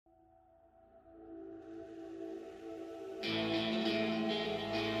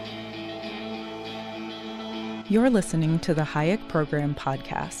You're listening to the Hayek Program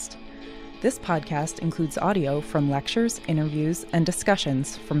podcast. This podcast includes audio from lectures, interviews, and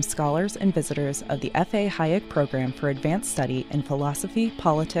discussions from scholars and visitors of the F.A. Hayek Program for Advanced Study in Philosophy,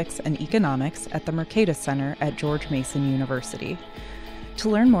 Politics, and Economics at the Mercatus Center at George Mason University. To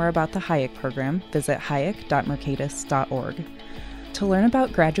learn more about the Hayek Program, visit hayek.mercatus.org. To learn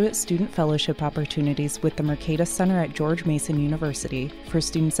about graduate student fellowship opportunities with the Mercatus Center at George Mason University for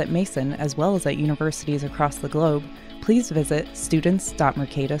students at Mason as well as at universities across the globe, please visit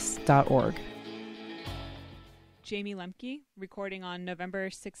students.mercatus.org. Jamie Lemke, recording on November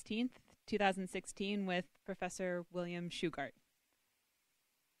 16th, 2016 with Professor William Shughart.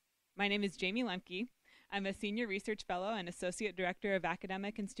 My name is Jamie Lemke. I'm a Senior Research Fellow and Associate Director of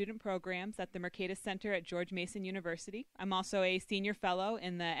Academic and Student Programs at the Mercatus Center at George Mason University. I'm also a Senior Fellow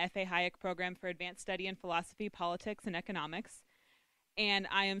in the F.A. Hayek Program for Advanced Study in Philosophy, Politics, and Economics. And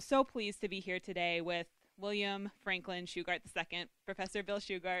I am so pleased to be here today with William Franklin Shughart II, Professor Bill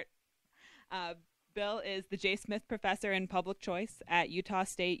Shughart. Bill is the J. Smith Professor in Public Choice at Utah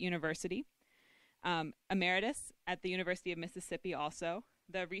State University, Emeritus at the University of Mississippi also,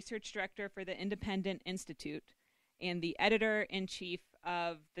 the Research Director for the Independent Institute, and the Editor-in-Chief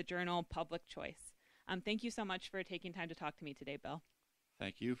of the journal Public Choice. Thank you so much for taking time to talk to me today, Bill.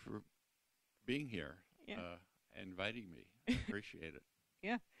 Thank you for being here and inviting me. I appreciate it.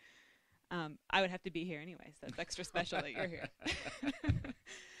 Yeah. I would have to be here anyway, so it's extra special that you're here.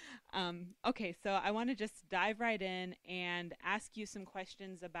 Okay, so I want to just dive right in and ask you some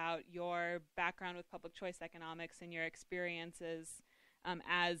questions about your background with public choice economics and your experiences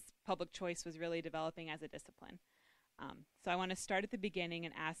as public choice was really developing as a discipline. So I want to start at the beginning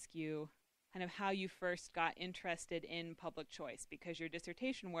and ask you kind of how you first got interested in public choice, because your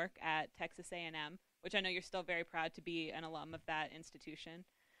dissertation work at Texas A&M, which I know you're still very proud to be an alum of that institution,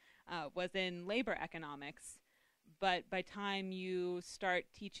 was in labor economics. But by time you start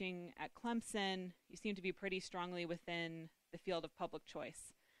teaching at Clemson, you seem to be pretty strongly within the field of public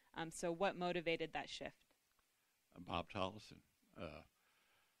choice. So what motivated that shift? Bob Tollison.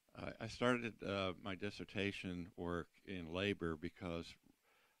 I started my dissertation work in labor because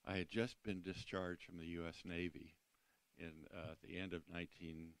I had just been discharged from the U.S. Navy in the end of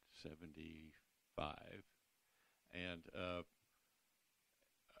 1975. And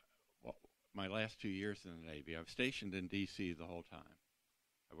my last 2 years in the Navy, I was stationed in D.C. the whole time.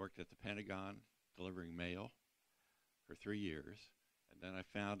 I worked at the Pentagon delivering mail for 3 years, and then I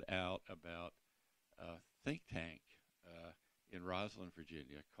found out about a think tank in Roslyn,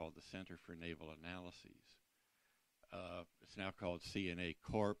 Virginia, called the Center for Naval Analyses. It's now called CNA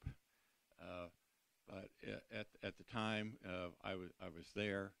Corp, but at the time I was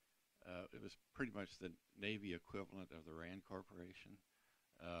there, it was pretty much the Navy equivalent of the RAND Corporation.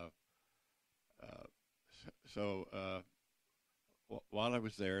 While I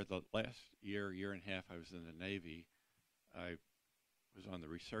was there, the last year and a half I was in the Navy, I was on the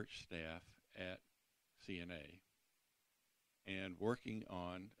research staff at CNA and working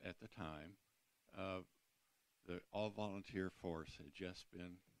on, at the time, the all-volunteer force had just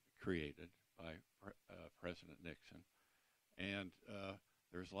been created by President Nixon. And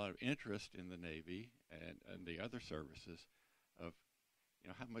there was a lot of interest in the Navy and the other services of,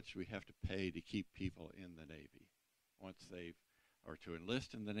 how much do we have to pay to keep people in the Navy once or to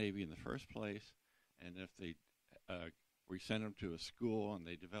enlist in the Navy in the first place, and if we send them to a school and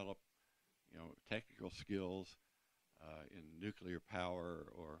they develop, technical skills in nuclear power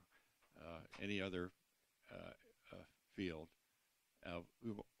or any other field,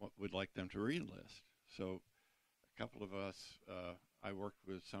 we would like them to re-enlist. So a couple of us, I worked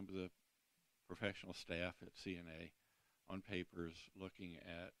with some of the professional staff at CNA on papers looking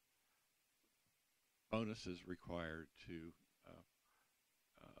at bonuses required to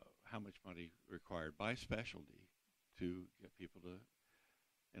how much money required by specialty to get people to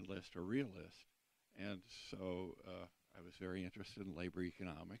enlist or re-enlist. And so I was very interested in labor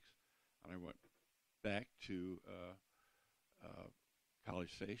economics, and I went back to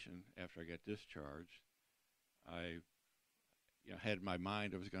College Station after I got discharged. I had in my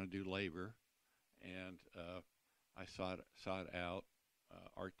mind I was going to do labor, and I sought out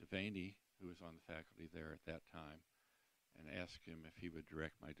Art Devaney, who was on the faculty there at that time, and asked him if he would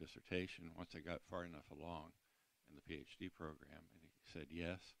direct my dissertation once I got far enough along in the PhD program, and he said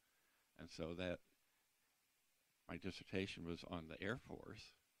yes. And so that my dissertation was on the Air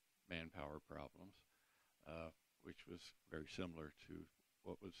Force manpower problems, which was very similar to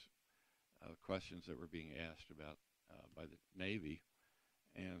what was questions that were being asked about by the Navy,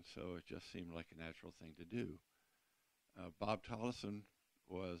 and so it just seemed like a natural thing to do. Bob Tollison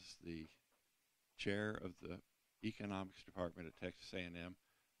was the chair of the economics department at Texas A&M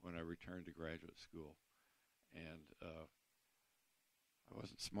when I returned to graduate school. And I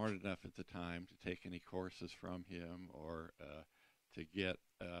wasn't smart enough at the time to take any courses from him or to get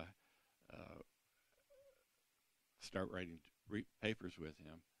start writing papers with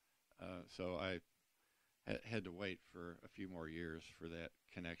him. So I had to wait for a few more years for that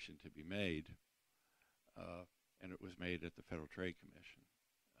connection to be made, and it was made at the Federal Trade Commission.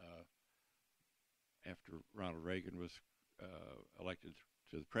 After Ronald Reagan was elected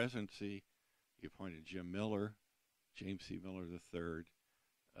to the presidency, he appointed Jim Miller, James C. Miller III,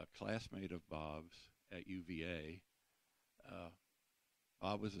 a classmate of Bob's at UVA.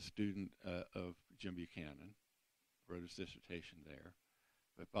 Bob was a student of Jim Buchanan, wrote his dissertation there.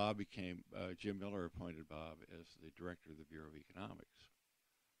 But Jim Miller appointed Bob as the director of the Bureau of Economics.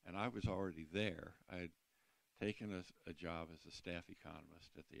 And I was already there. I had taken a job as a staff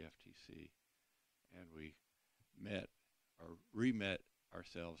economist at the FTC, and we re-met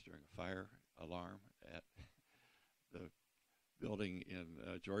ourselves during a fire alarm at the building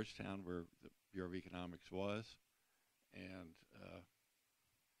in Georgetown where the Bureau of Economics was, and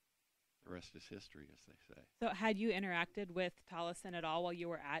the rest is history, as they say. So had you interacted with Tollison at all while you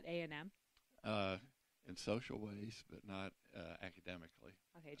were at A&M? In social ways, but not academically.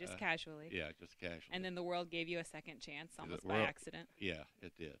 Okay, just casually. Yeah, just casually. And then the world gave you a second chance, almost by accident. Yeah,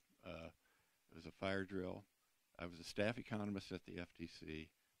 it did. It was a fire drill. I was a staff economist at the FTC.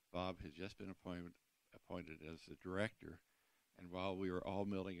 Bob had just been appointed as the director, and while we were all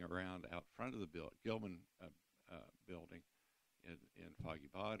milling around out front of the Gilman building in Foggy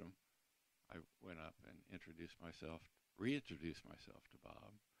Bottom, I went up and reintroduced myself to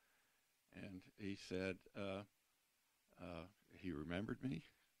Bob, and he said he remembered me,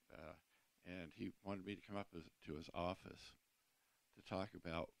 and he wanted me to come up to his office to talk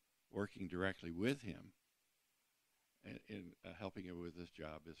about working directly with him in helping him with his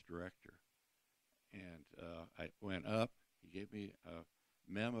job as director. And I went up. He gave me a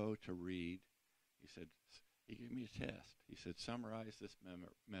memo to read. He gave me a test. He said, summarize this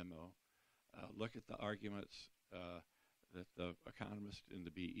memo. Look at the arguments that the economists in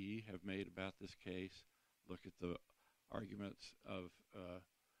the BE have made about this case. Look at the arguments of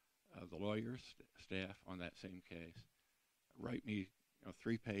the lawyers, staff on that same case. Write me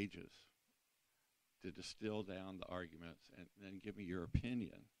 3 pages to distill down the arguments, and then give me your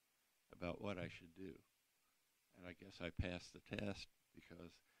opinion about what I should do. And I guess I passed the test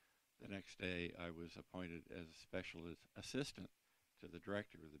because the next day I was appointed as a special assistant to the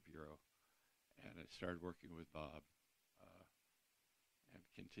director of the Bureau, and I started working with Bob and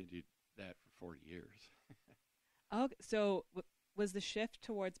continued that for 40 years. Okay, so was the shift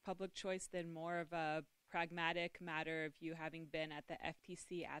towards public choice then more of a pragmatic matter of you having been at the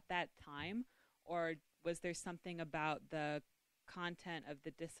FTC at that time, or was there something about the content of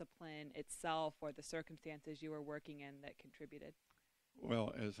the discipline itself or the circumstances you were working in that contributed?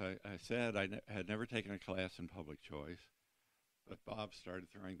 Well, as I said, I had never taken a class in public choice, but Bob started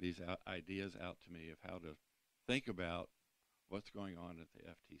throwing these ideas out to me of how to think about what's going on at the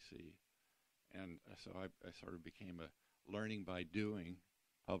FTC. And so I sort of became a learning by doing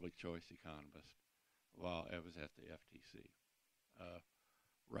public choice economist while I was at the FTC,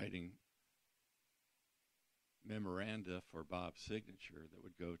 writing memoranda for Bob's signature that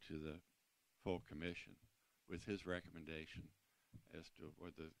would go to the full commission with his recommendation as to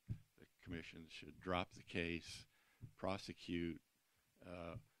whether the commission should drop the case, prosecute,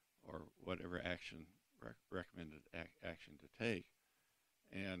 or whatever recommended action to take.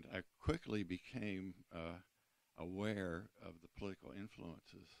 And I quickly became aware of the political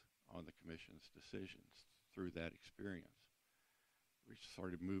influences on the commission's decisions through that experience, which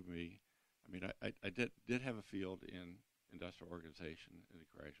sort of moved me. I mean, I did have a field in industrial organization in the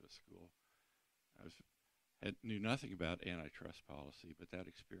graduate school. Knew nothing about antitrust policy, but that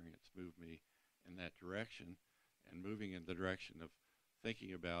experience moved me in that direction, and moving in the direction of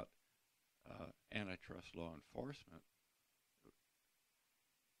thinking about antitrust law enforcement.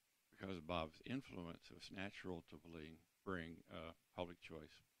 Because of Bob's influence, it was natural to bring public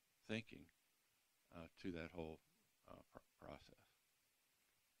choice thinking to that whole process.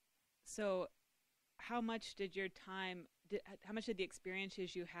 So how much did the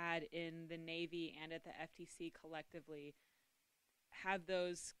experiences you had in the Navy and at the FTC collectively have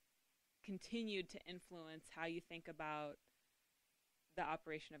those continued to influence how you think about the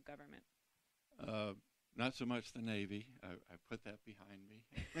operation of government? Not so much the Navy. I put that behind me.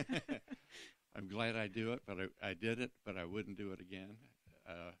 I'm glad I do it, but I did it, but I wouldn't do it again.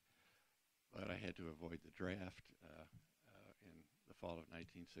 But I had to avoid the draft in the fall of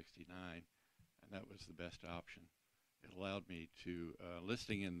 1969, and and that was the best option. It allowed me to,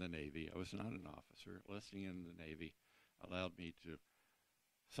 listing in the Navy, I was not an officer, listing in the Navy allowed me to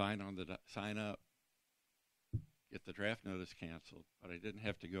sign up, get the draft notice canceled, but I didn't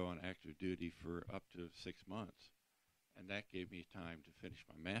have to go on active duty for up to 6 months. And that gave me time to finish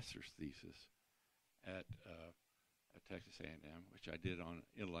my master's thesis at Texas A&M, which I did on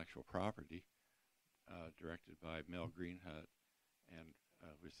intellectual property, directed by Mel Greenhut, and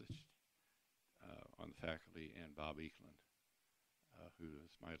was on the faculty, and Bob Eklund, who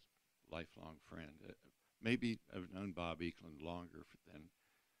is my lifelong friend. Maybe I've known Bob Eklund longer than,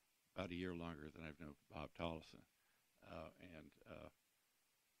 about a year longer than I've known Bob Tollison.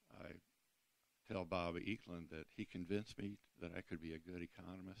 I tell Bob Eklund that he convinced me that I could be a good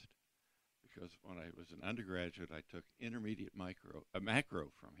economist, because when I was an undergraduate, I took intermediate macro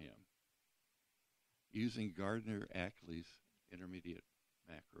from him, using Gardner Ackley's intermediate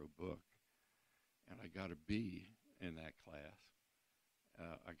macro book, and I got a B in that class.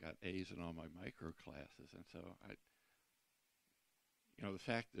 I got A's in all my micro classes, and so the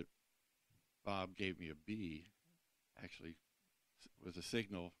fact that Bob gave me a B actually was a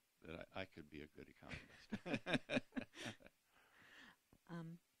signal that I could be a good economist.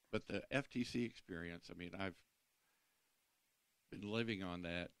 But the FTC experience, I mean, I've been living on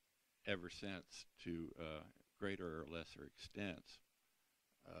that ever since, to greater or lesser extents.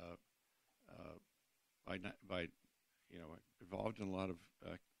 Involved in a lot of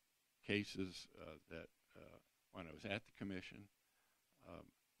cases that when I was at the commission,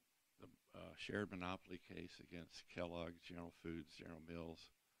 the shared monopoly case against Kellogg's, General Foods, General Mills,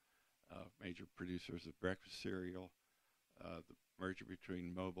 major producers of breakfast cereal, the merger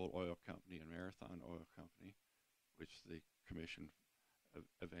between Mobil Oil Company and Marathon Oil Company, which the commission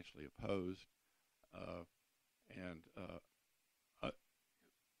eventually opposed, and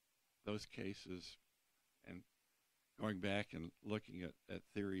those cases, and going back and looking at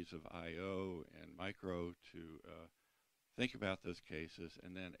theories of I/O and micro to think about those cases,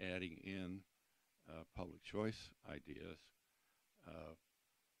 and then adding in public choice ideas,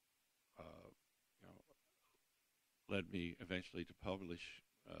 led me eventually to publish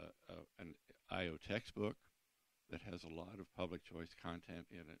an I/O textbook that has a lot of public choice content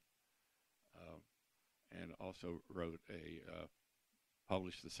in it, and also wrote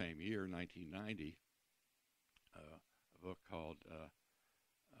published the same year, 1990, a book called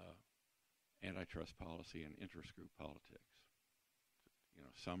Antitrust Policy and Interest-Group Politics, to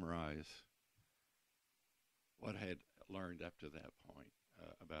summarize what I had learned up to that point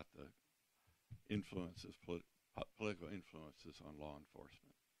about the influences, political influences on law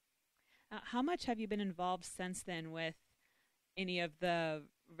enforcement. How much have you been involved since then with any of the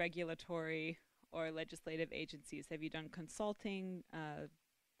regulatory or legislative agencies? Have you done consulting,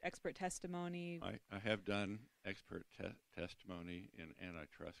 expert testimony? I have done expert testimony in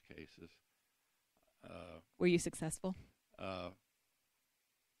antitrust cases. Were you successful?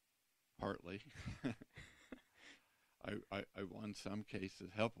 Partly. I won some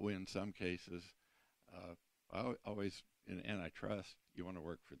cases, helped win some cases. I always, in antitrust, you want to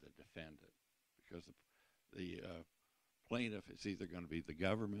work for the defendant, because the plaintiff is either going to be the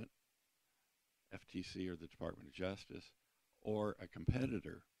government, FTC, or the Department of Justice, or a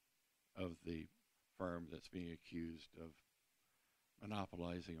competitor of the firm that's being accused of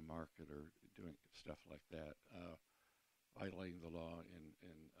monopolizing a market or doing stuff like that, violating the law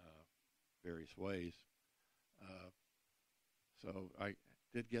in various ways. So I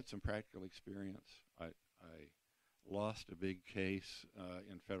did get some practical experience. I lost a big case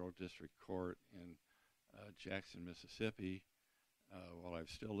in federal district court in Jackson, Mississippi, while I was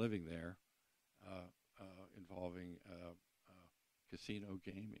still living there, involving casino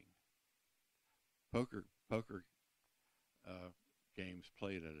gaming. Poker games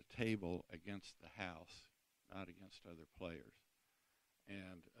played at a table against the house, not against other players,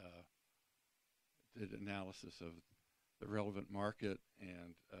 and did analysis of the relevant market,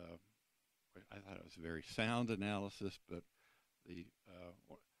 and I thought it was a very sound analysis, but the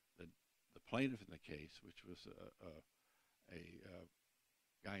plaintiff in the case, which was a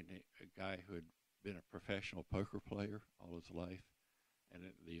guy who had been a professional poker player all his life,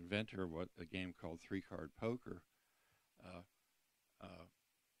 and the inventor of a game called three-card poker,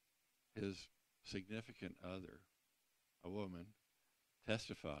 his significant other, a woman,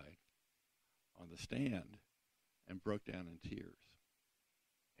 testified on the stand and broke down in tears.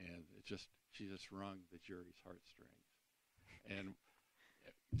 And she just wrung the jury's heartstrings. And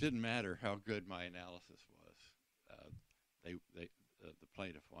it didn't matter how good my analysis was. The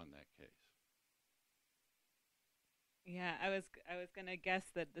plaintiff won that case. Yeah, I was gonna guess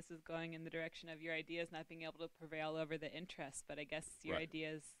that this is going in the direction of your ideas not being able to prevail over the interest, but I guess your Right.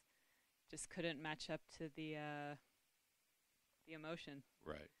 ideas just couldn't match up to the emotion.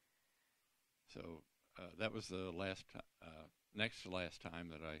 Right. So that was the next to last time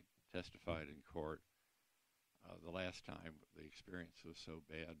that I testified in court. The last time the experience was so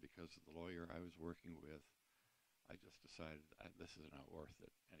bad because of the lawyer I was working with, I just decided this is not worth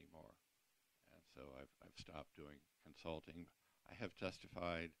it anymore. And so I've stopped doing consulting. I have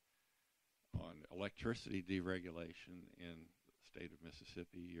testified on electricity deregulation in the state of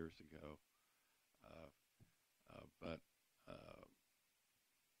Mississippi years ago, uh, but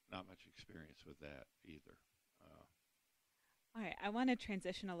not much experience with that either. Uh, All right, I want to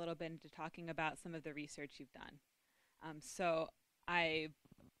transition a little bit into talking about some of the research you've done. So I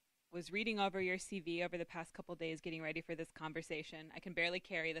was reading over your CV over the past couple days, getting ready for this conversation. I can barely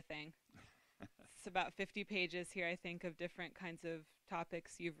carry the thing. It's about 50 pages here, I think, of different kinds of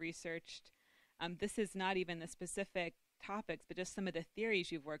topics you've researched. This is not even the specific topics, but just some of the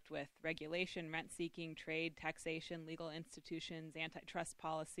theories you've worked with: regulation, rent seeking, trade, taxation, legal institutions, antitrust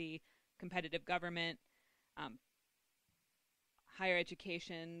policy, competitive government, um, higher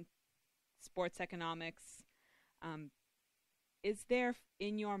education, sports economics. Um, is there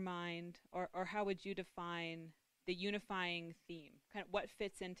in your mind, or how would you define the unifying theme? Kind of what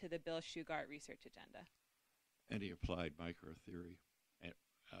fits into the Bill Shughart research agenda? Any applied micro theory and,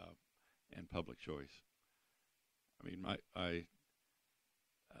 uh, and public choice. I mean, I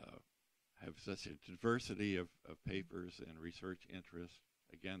have such a diversity of papers and research interests.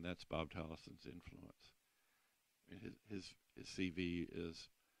 Again, that's Bob Tollison's influence. I mean, his CV is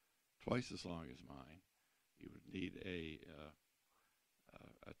twice as long as mine. You would need a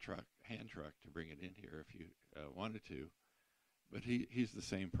hand truck to bring it in here if you wanted to. But he's the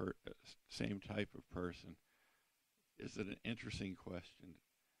same type of person. Is it an interesting question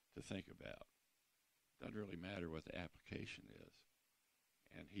to think about? Doesn't really matter what the application is.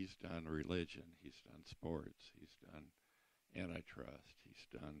 And he's done religion, he's done sports, he's done antitrust, he's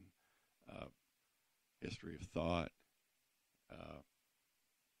done history of thought,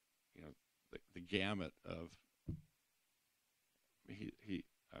 you know, the gamut of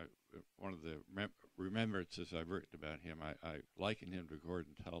one of the remembrances I've written about him, I liken him to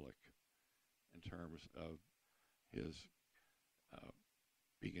Gordon Tullock in terms of his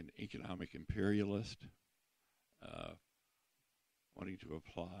being an economic imperialist, wanting to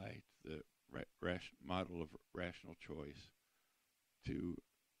apply the model of rational choice to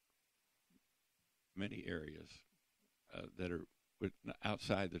many areas that are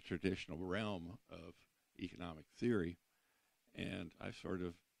outside the traditional realm of economic theory, and I sort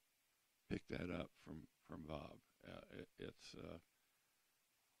of picked that up from Bob. It's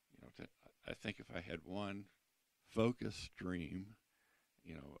I think if I had one focus stream,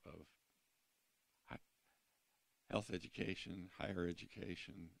 of health education, higher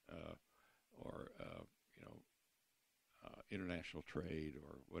education, or international trade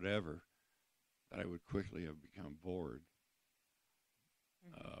or whatever, that I would quickly have become bored.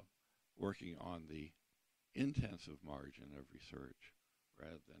 Working on the intensive margin of research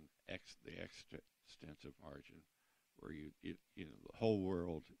rather than the extensive margin, where the whole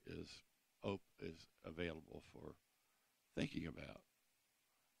world is available for thinking about,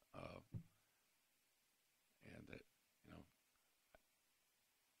 and that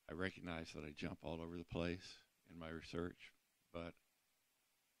I recognize that I jump all over the place in my research, but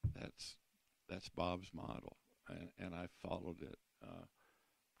that's Bob's model, and I followed it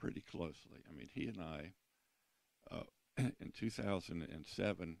pretty closely. I mean, he and I, in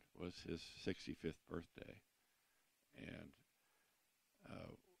 2007 was his 65th birthday, and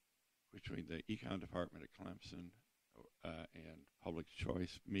between the econ department at Clemson and Public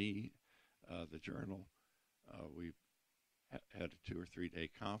Choice, me, the journal, we had a 2 or 3 day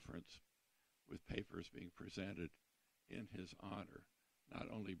conference with papers being presented in his honor, not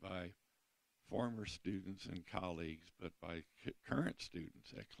only by former students and colleagues, but by current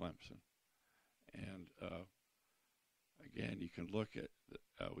students at Clemson. And again, you can look at,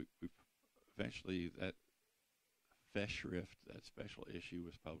 we eventually that Festschrift, that special issue,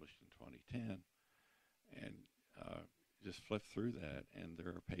 was published in 2010, and just flip through that, and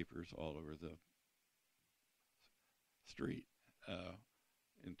there are papers all over the street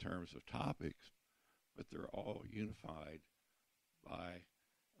in terms of topics, but they're all unified by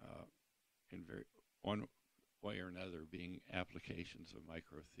in one way or another being applications of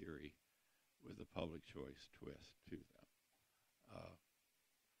microtheory with a public choice twist to them.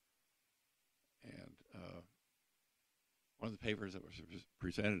 And one of the papers that was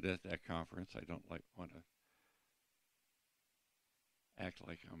presented at that conference, I don't want to act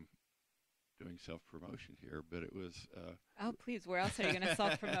like I'm doing self-promotion here, but it was... oh, please, where else are you going to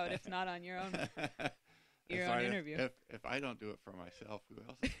self-promote if not on your own interview? If I don't do it for myself, who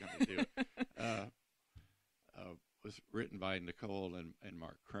else is going to do it? Was written by Nicole and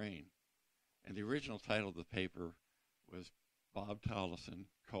Mark Crane. And the original title of the paper was Bob Tollison,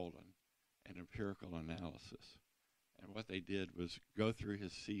 an empirical analysis. And what they did was go through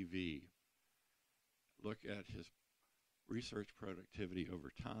his CV, look at his research productivity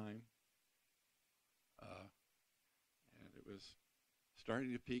over time, and it was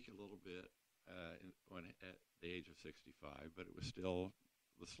starting to peak a little bit when at the age of 65, but it was still,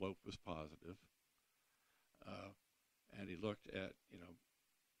 the slope was positive. And he looked at,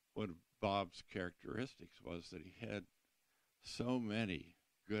 one of Bob's characteristics was that he had so many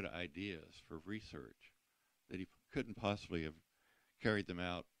good ideas for research that he couldn't possibly have carried them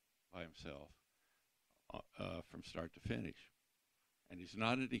out by himself from start to finish. And he's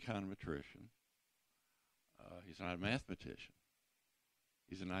not an econometrician. He's not a mathematician.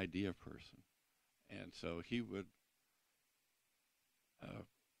 He's an idea person. And so he would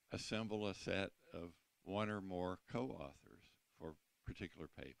assemble a set of one or more co-authors for particular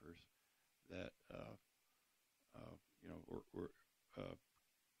papers that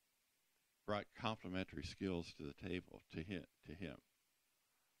brought complementary skills to the table to him,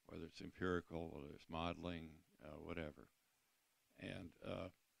 whether it's empirical, whether it's modeling, whatever. And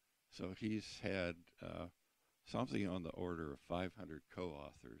so he's had something on the order of 500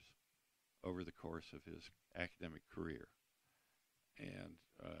 co-authors over the course of his academic career. And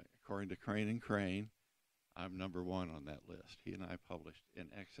according to Crane and Crane, I'm number one on that list. He and I published in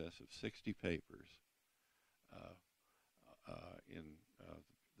excess of 60 papers in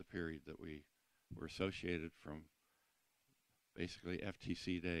the period that we were associated, from basically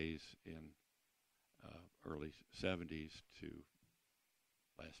FTC days in early 70s to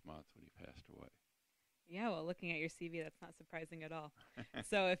last month when he passed away. Yeah, well, looking at your CV, that's not surprising at all.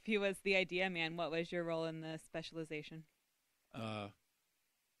 So if he was the idea man, what was your role in the specialization?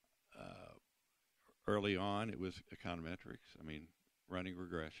 Early on, it was econometrics. I mean, running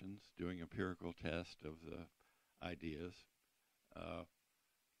regressions, doing empirical tests of the ideas.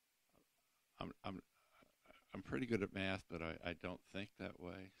 I'm pretty good at math, but I don't think that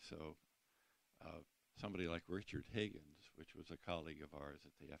way. So somebody like Richard Higgins, which was a colleague of ours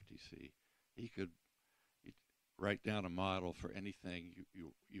at the FTC, he'd write down a model for anything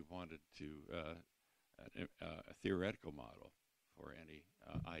you wanted to, a theoretical model for any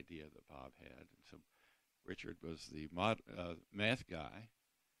idea that Bob had. And so Richard was the math guy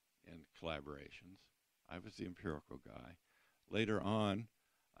in collaborations. I was the empirical guy. Later on,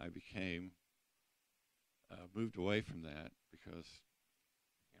 I became moved away from that because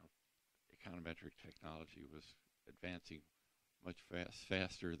econometric technology was advancing much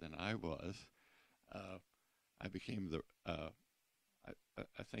faster than I was. I became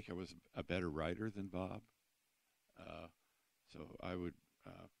I think I was a better writer than Bob. So I would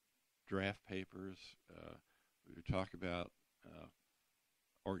draft papers. We would talk about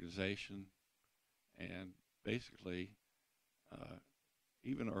organization, and basically,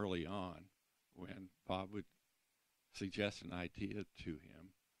 even early on, when Bob would suggest an idea to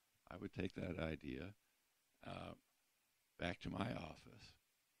him, I would take that idea back to my office,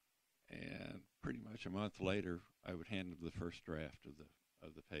 and pretty much a month later, I would hand him the first draft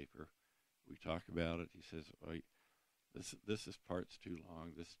of the paper. We talk about it. He says, "Oh, this part's too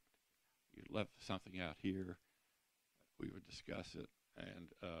long. You left something out here." We would discuss it,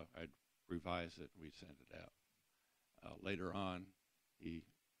 and I'd revise it, and we'd send it out. Later on, he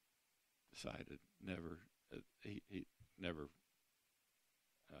decided he never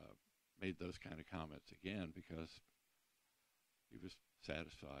made those kind of comments again because he was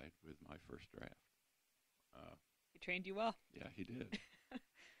satisfied with my first draft. He trained you well. Yeah, he did.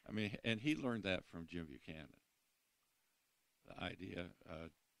 I mean, and he learned that from Jim Buchanan. The idea,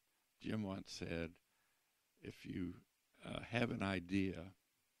 Jim once said, if you have an idea,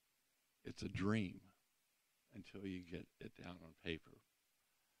 it's a dream until you get it down on paper.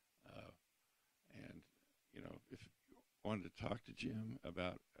 And, if you wanted to talk to Jim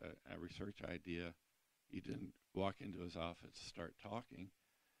about a research idea, you didn't walk into his office and start talking.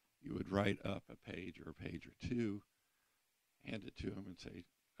 You would write up a page or two, hand it to him and say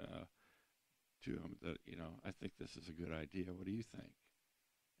to him that, I think this is a good idea. What do you think?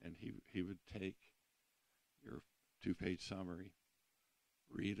 And he would take your 2-page summary,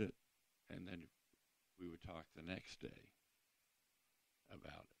 read it, and then we would talk the next day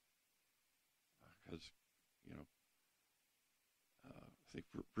about it. Because, I think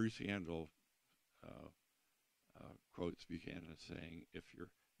Bruce Handel quotes Buchanan as saying, if you're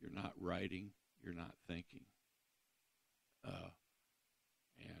not writing, you're not thinking.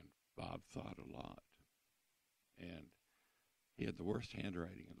 And Bob thought a lot. And he had the worst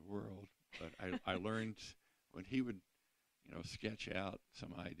handwriting in the world, but I learned when he would, sketch out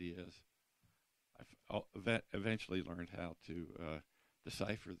some ideas, I eventually learned how to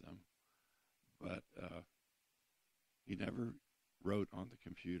decipher them. But he never wrote on the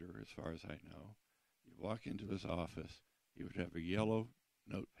computer, as far as I know. You walk into his office, he would have a yellow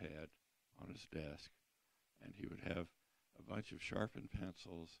notepad on his desk, and he would have a bunch of sharpened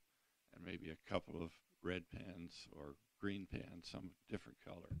pencils and maybe a couple of red pens or green pens, some different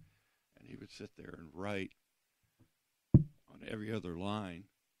color. And he would sit there and write on every other line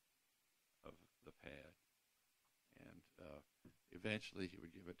of the pad. And eventually he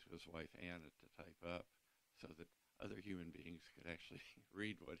would give it to his wife, Anna, to type up so that other human beings could actually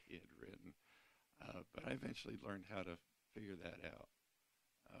read what he had written. But I eventually learned how to figure that out.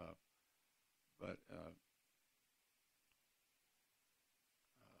 But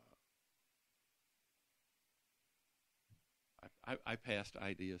I passed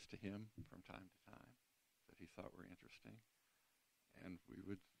ideas to him from time to time that he thought were interesting, and we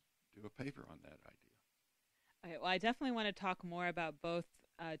would do a paper on that idea. Okay, well, I definitely want to talk more about both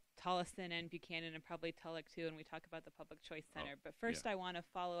Tollison and Buchanan, and probably Tulloch too, when we talk about the Public Choice Center. But first, I want to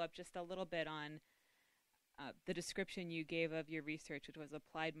follow up just a little bit on the description you gave of your research, which was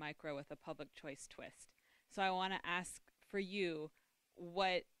applied micro with a public choice twist. So I want to ask for you,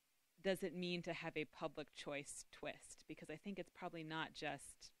 what does it mean to have a public choice twist? Because I think it's probably not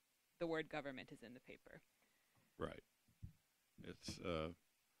just the word government is in the paper. Right. It's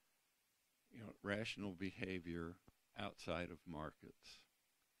rational behavior outside of markets,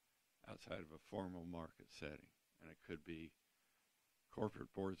 outside of a formal market setting. And it could be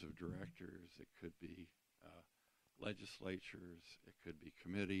corporate boards of directors, it could be legislatures, it could be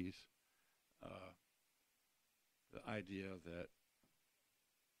committees. The idea that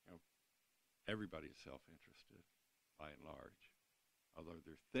everybody is self-interested by and large, although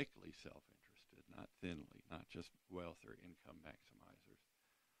they're thickly self-interested, not thinly, not just wealth or income maximizers.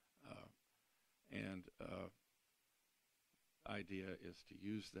 And the idea is to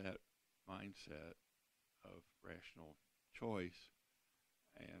use that mindset of rational choice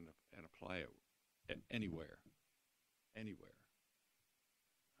and apply it anywhere.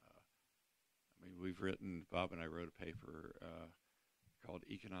 Bob and I wrote a paper called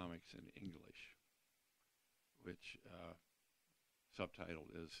Economics in English, which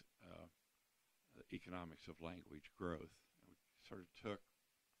subtitled is Economics of Language Growth. And we sort of took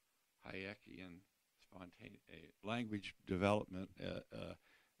Hayekian language development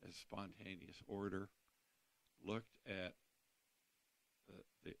as spontaneous order, looked at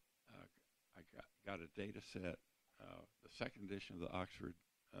I got a data set, the second edition of the Oxford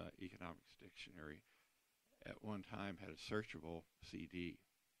Economics Dictionary at one time had a searchable CD,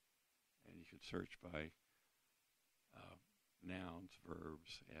 and you could search by nouns,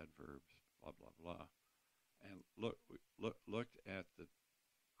 verbs, adverbs, blah, blah, blah, and looked at the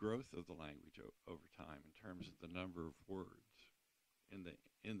growth of the language over time in terms of the number of words in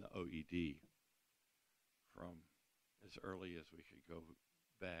the OED from as early as we could go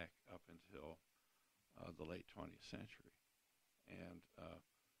back up until the late 20th century, and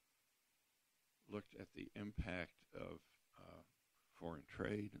looked at the impact of foreign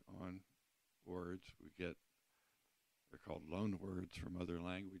trade on words. They're called loan words from other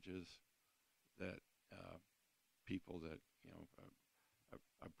languages that people that,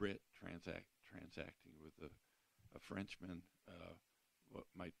 a Brit transacting with a Frenchman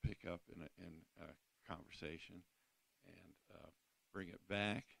might pick up in a conversation and bring it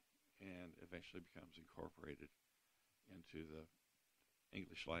back, and eventually becomes incorporated into the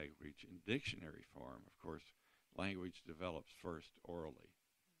English language in dictionary form. Of course, language develops first orally,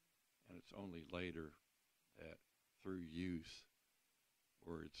 and it's only later that through use,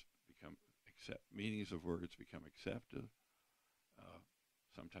 meanings of words become accepted.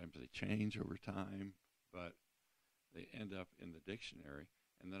 Sometimes they change over time, but they end up in the dictionary.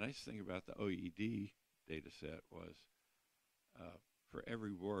 And the nice thing about the OED data set was for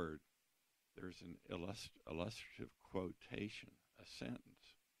every word, there's an illustrative quotation, a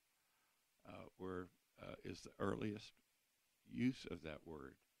sentence, where is the earliest use of that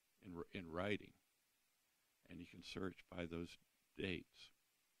word in writing. And you can search by those dates.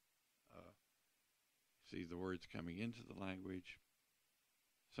 See the words coming into the language.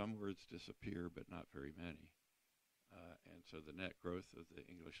 Some words disappear, but not very many. And so the net growth of the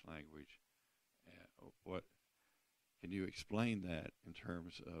English language, what can you explain that in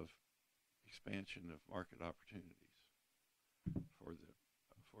terms of expansion of market opportunities?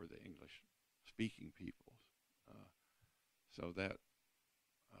 for the English speaking peoples. So that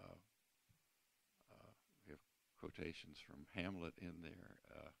we have quotations from Hamlet in there.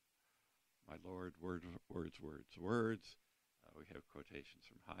 My Lord, words, words, words, words. We have quotations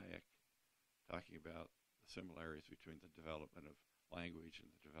from Hayek talking about the similarities between the development of language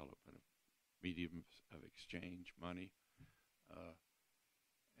and the development of mediums of exchange, money.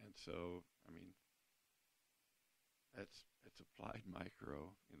 And so, I mean, it's applied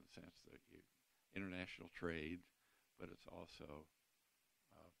micro in the sense that international trade, but it's also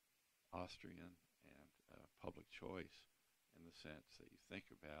Austrian and public choice in the sense that you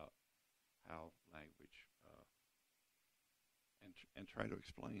think about how language and try to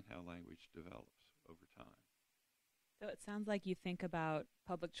explain how language develops over time. So it sounds like you think about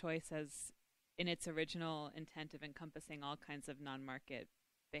public choice as in its original intent of encompassing all kinds of non-market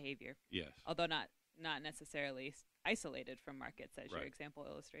behavior. Yes. Although not necessarily isolated from markets, as your example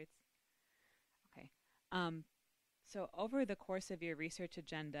illustrates. Okay. So over the course of your research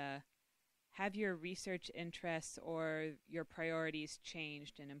agenda, have your research interests or your priorities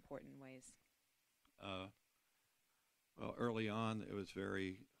changed in important ways? Well, early on, it was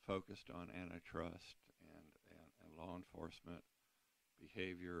very focused on antitrust and law enforcement,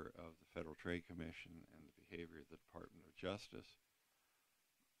 behavior of the Federal Trade Commission, and the behavior of the Department of Justice.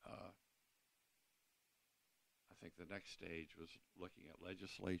 I think the next stage was looking at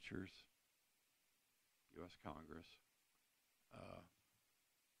legislatures, U.S. Congress,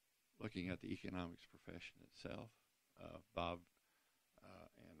 looking at the economics profession itself. Bob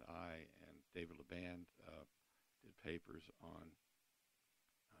and I and David LeBand did papers on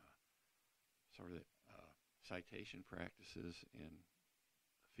sort of citation practices in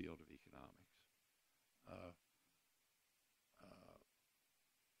the field of economics.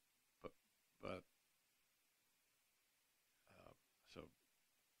 So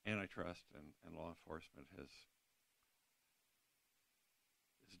antitrust and law enforcement is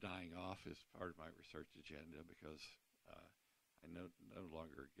dying off as part of my research agenda because I no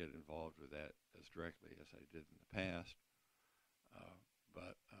longer get involved with that as directly as I did in the past.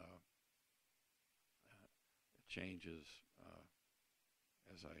 But it changes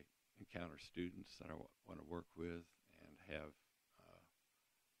as I encounter students that I want to work with and have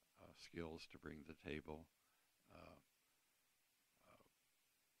skills to bring to the table.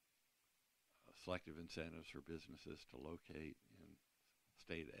 Selective incentives for businesses to locate in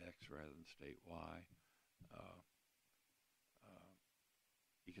state X rather than state Y.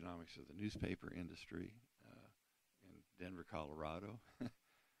 Economics of the newspaper industry in Denver, Colorado,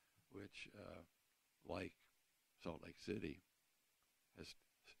 which, like Salt Lake City,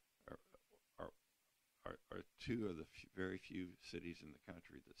 are two of the very few cities in the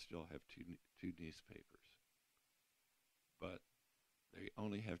country that still have two newspapers. But they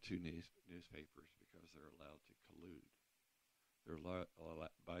only have two newspapers because they're allowed to collude. They're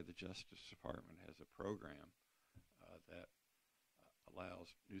by the Justice Department has a program that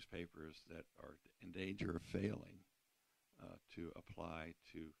allows newspapers that are in danger of failing to apply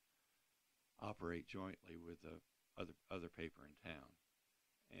to operate jointly with the other paper in town,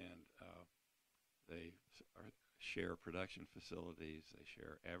 and they share production facilities. They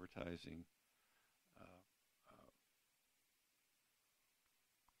share advertising.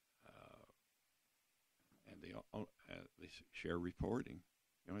 And they share reporting.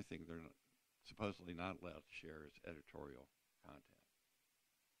 The only thing they're supposedly not allowed to share is editorial content.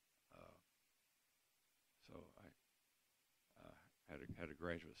 So I had a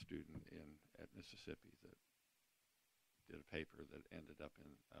graduate student at Mississippi that did a paper that ended up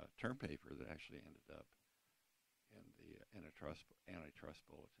in a term paper that actually ended up in the antitrust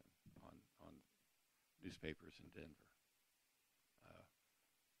bulletin on newspapers in Denver.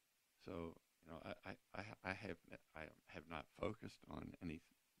 So I have not focused on any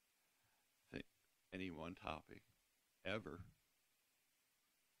one topic ever,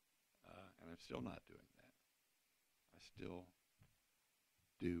 and I'm still not doing that. I still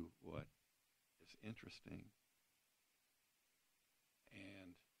do what is interesting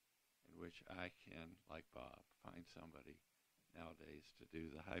and in which I can, like Bob, find somebody nowadays to do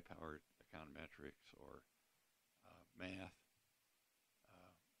the high-powered econometrics or math.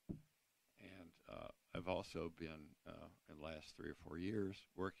 And I've also been, in the last 3 or 4 years,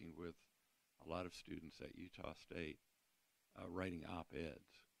 working with a lot of students at Utah State, writing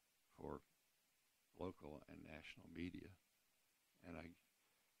op-eds for local and national media. And I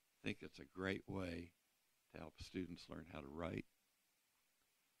think it's a great way to help students learn how to write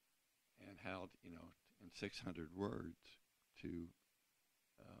and how, in 600 words, to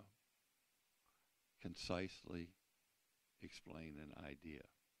concisely explain an idea.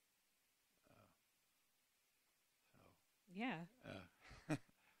 Yeah. Uh,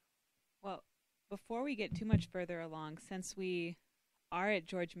 Well, before we get too much further along, since we are at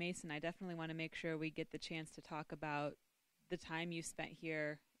George Mason, I definitely want to make sure we get the chance to talk about the time you spent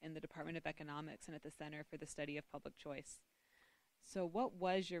here in the Department of Economics and at the Center for the Study of Public Choice. So, what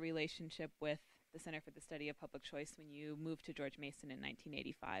was your relationship with the Center for the Study of Public Choice when you moved to George Mason in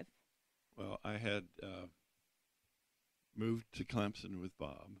 1985? well, I had moved to Clemson with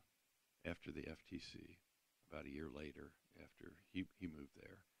Bob after the FTC about a year later after he moved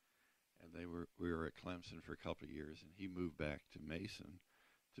there. And we were at Clemson for a couple of years, and he moved back to Mason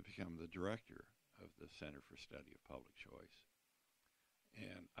to become the director of the Center for Study of Public Choice.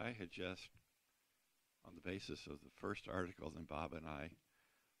 And I had just, on the basis of the first article that Bob and I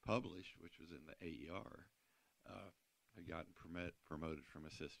published, which was in the AER, had gotten promoted from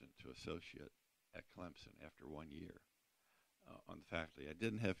assistant to associate at Clemson after 1 year on the faculty. I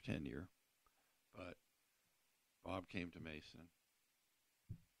didn't have tenure, but Bob came to Mason,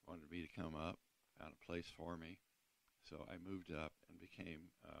 wanted me to come up, found a place for me. So I moved up and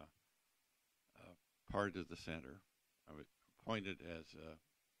became part of the center. I was appointed as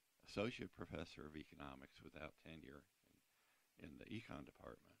associate professor of economics without tenure in the econ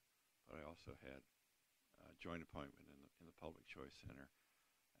department, but I also had joint appointment in the Public Choice Center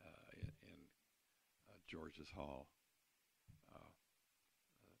in George's Hall,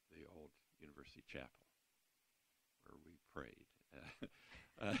 the old University Chapel, where we prayed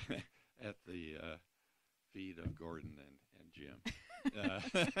at the feet of Gordon and Jim.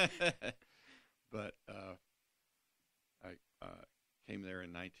 But I came there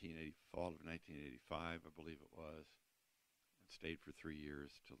in fall of 1985, I believe it was, and stayed for 3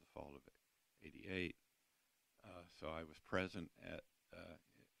 years till the fall of '88. So I was present at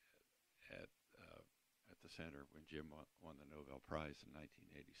the center when Jim won the Nobel Prize in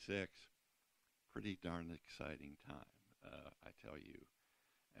 1986. Pretty darn exciting time, I tell you.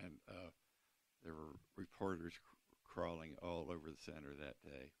 And there were reporters crawling all over the center that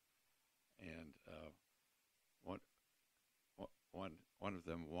day, and one of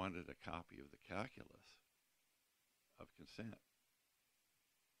them wanted a copy of the calculus of consent.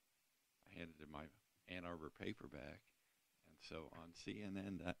 I handed him my Ann Arbor paperback, and so on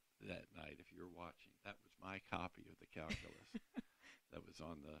CNN that night, if you're watching, that was my copy of the calculus that was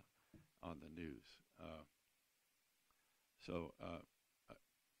on the news. So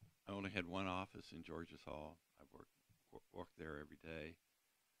I only had one office in George's Hall. I worked there every day.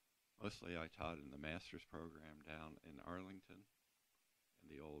 Mostly I taught in the master's program down in Arlington, in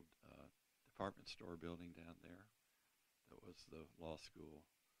the old department store building down there. That was the law school's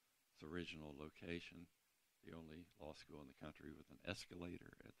original location, the only law school in the country with an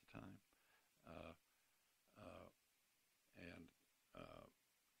escalator at the time.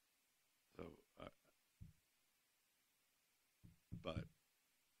 But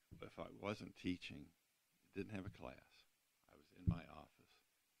if I wasn't teaching, didn't have a class, I was in my office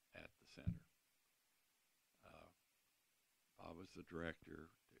at the center. Bob was the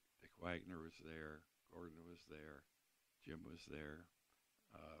director. Dick Wagner was there. Gordon was there. Jim was there.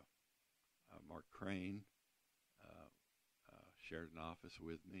 Mark Crane shared an office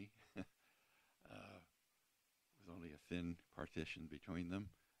with me. There was only a thin partition between them.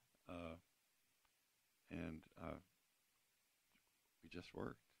 And we just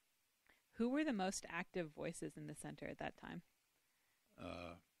worked. Who were the most active voices in the center at that time?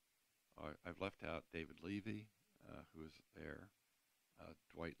 I've left out David Levy, who was there.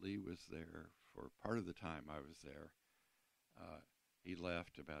 Dwight Lee was there for part of the time I was there. He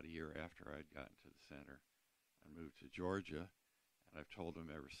left about a year after I'd gotten to the center and moved to Georgia. And I've told him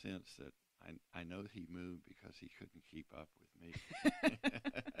ever since that I know he moved because he couldn't keep up with me.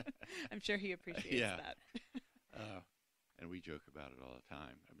 I'm sure he appreciates that. And we joke about it all the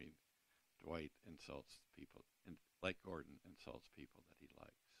time. I mean, Dwight insults people, and like Gordon insults people that he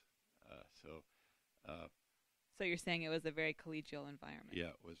likes. So you're saying it was a very collegial environment?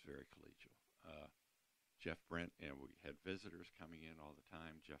 Yeah, it was very collegial. Jeff Brent, and we had visitors coming in all the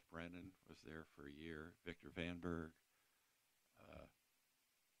time. Jeff Brennan was there for a year. Victor Vanberg,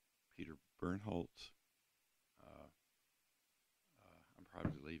 Peter Bernholtz. I'm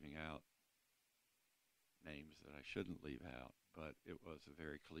probably leaving out names that I shouldn't leave out, but it was a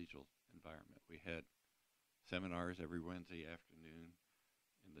very collegial environment. We had seminars every Wednesday afternoon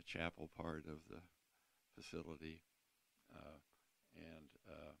in the chapel part of the facility,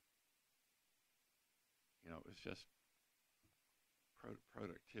 it was just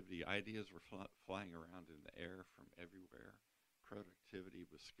productivity. Ideas were flying around in the air from everywhere. Productivity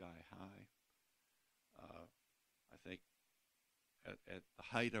was sky high. I think at the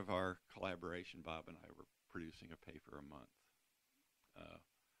height of our collaboration, Bob and I were producing a paper a month.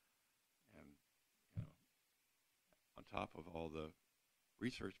 And, you know, on top of all the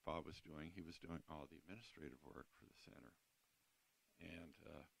research Bob was doing, he was doing all the administrative work for the center. And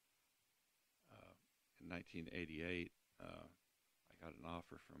in 1988, I got an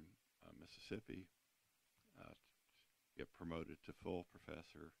offer from Mississippi to get promoted to full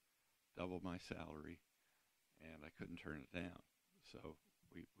professor, double my salary, and I couldn't turn it down. So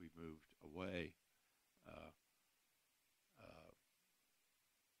we moved away.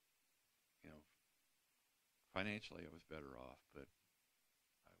 You know, financially I was better off, but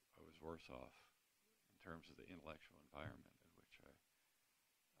I was worse off in terms of the intellectual environment in which I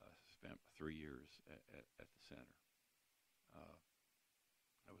spent 3 years at the center.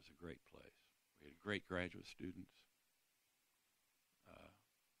 That was a great place. We had great graduate students.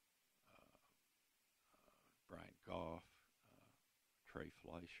 Brian Goff, Trey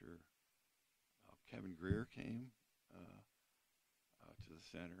Fleischer, Kevin Greer came to the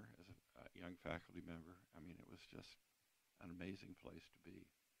center as a young faculty member. I mean, it was just an amazing place to be.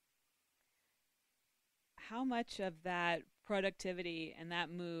 How much of that productivity and that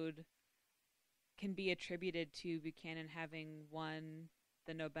mood can be attributed to Buchanan having won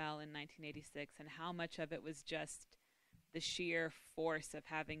the Nobel in 1986, and how much of it was just the sheer force of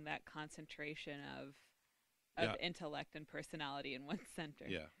having that concentration of intellect and personality in one center?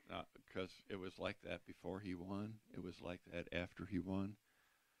 Yeah, because it was like that before he won. It was like that after he won.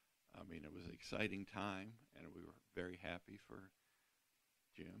 I mean, it was an exciting time, and we were very happy for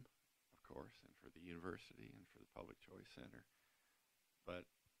Jim, of course, and for the university and for the Public Choice Center. But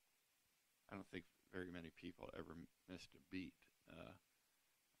I don't think very many people ever missed a beat. I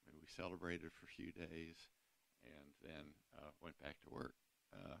mean, we celebrated for a few days and then went back to work.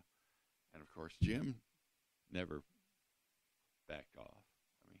 And, of course, Jim never backed off.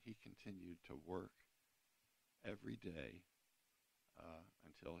 I mean, he continued to work every day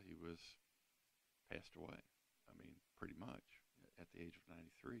until he was passed away. I mean, pretty much at the age of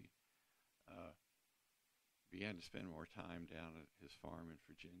 93. Began to spend more time down at his farm in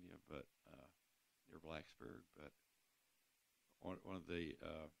Virginia, but near Blacksburg. But one of the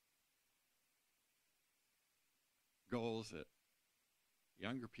goals that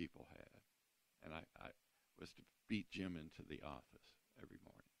younger people had, and I was to beat Jim into the office every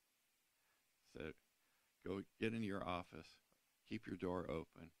morning. So go get in your office, keep your door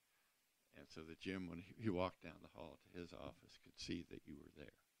open, and so that Jim, when he walked down the hall to his office, could see that you were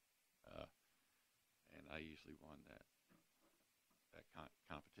there. And I usually won that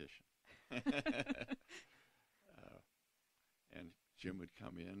competition. And Jim would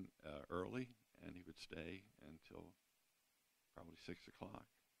come in early, and he would stay until probably 6 o'clock.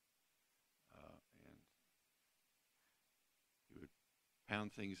 And he would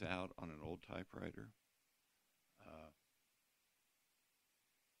pound things out on an old typewriter,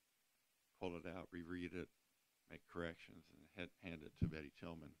 pull it out, reread it, make corrections, and hand it to Betty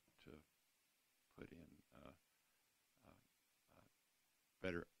Tillman to put in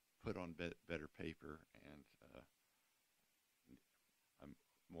better paper and a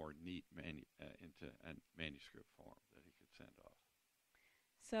more neat into a manuscript form that he could send off.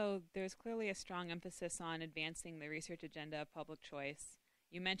 So there's clearly a strong emphasis on advancing the research agenda of public choice.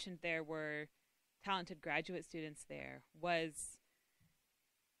 You mentioned there were talented graduate students there. Was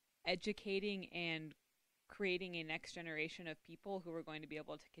educating and creating a next generation of people who were going to be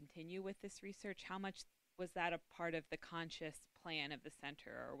able to continue with this research, how much was that a part of the conscious plan of the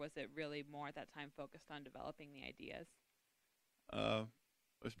center, or was it really more at that time focused on developing the ideas? It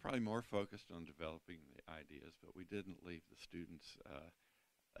was probably more focused on developing the ideas, but we didn't leave the students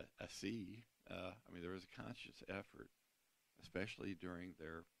a C. I mean, there was a conscious effort, especially during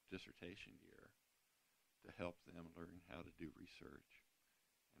their dissertation year, to help them learn how to do research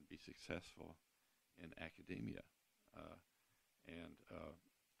and be successful in academia, and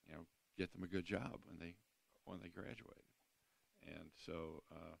you know, get them a good job when they graduated. And so,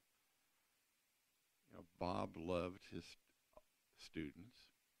 you know, Bob loved his students,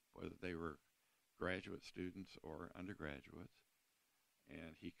 whether they were graduate students or undergraduates,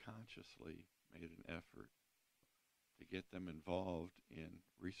 and he consciously made an effort to get them involved in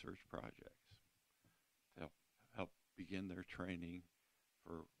research projects to help begin their training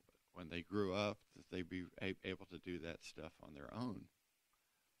for when they grew up, that they'd be able to do that stuff on their own,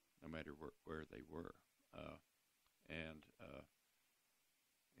 no matter where they were.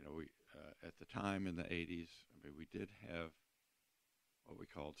 You know, we at the time in the 80s, I mean, we did have what we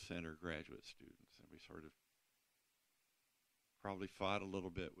called center graduate students, and we sort of probably fought a little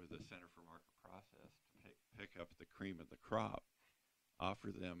bit with the Center for Market Process to pick up the cream of the crop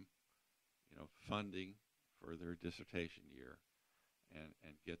offer them, funding for their dissertation year, and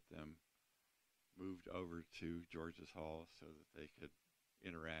get them moved over to George's Hall so that they could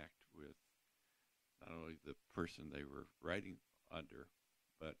interact with not only the person they were writing under,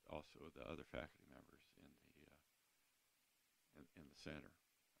 but also the other faculty members in the center.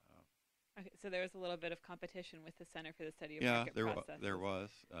 Okay, so there was a little bit of competition with the Center for the Study of Yeah, Market Processes. there was.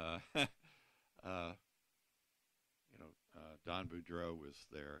 Don Boudreau was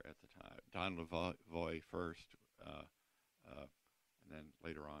there at the time. Don Lavoie first, and then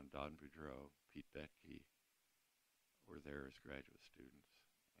later on, Don Boudreau, Pete Betke were there as graduate students,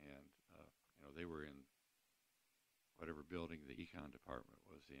 and they were in whatever building the econ department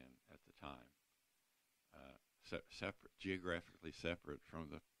was in at the time, separate, geographically separate from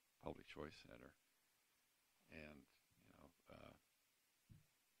the Public Choice Center, and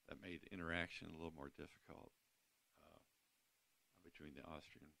that made interaction a little more difficult between the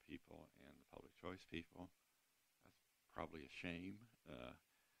Austrian people and the Public Choice people. That's probably a shame,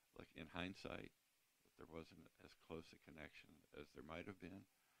 like in hindsight, that there wasn't as close a connection as there might have been,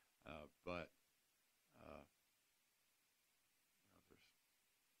 but there's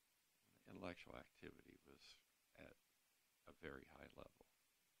intellectual activity was at a very high level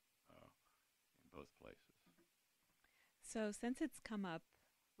in both places. So since it's come up,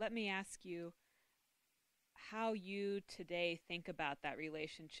 let me ask you how you today think about that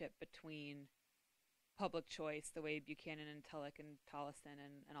relationship between public choice, the way Buchanan and Tulloch and Tollison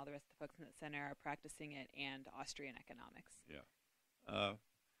and all the rest of the folks in the center are practicing it, and Austrian economics. Yeah.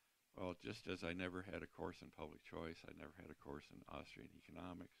 Well, just as I never had a course in public choice, I never had a course in Austrian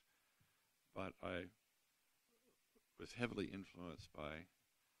economics, but I was heavily influenced by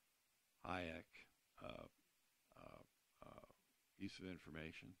Hayek, use of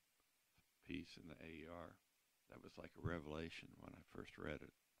information piece in the AER. That was like a revelation when I first read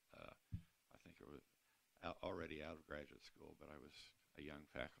it. I think it was already out of graduate school, but I was a young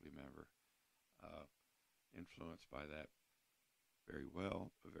faculty member, influenced by that very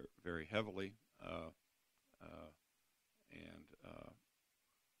well, very heavily, and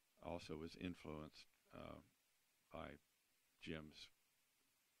also was influenced by Jim's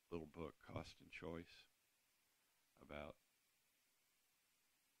little book, Cost and Choice, about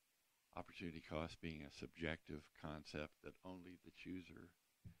opportunity cost being a subjective concept that only the chooser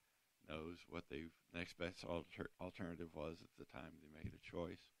knows what the next best alternative was at the time they made a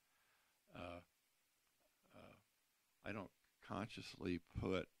choice. I don't consciously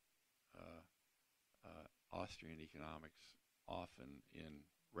put Austrian economics often in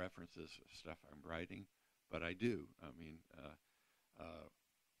references of stuff I'm writing, but I do. I mean,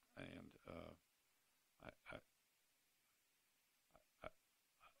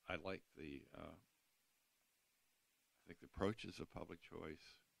 I like I think the approaches of public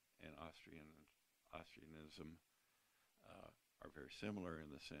choice and Austrianism are very similar in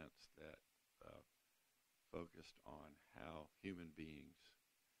the sense that focused on how human beings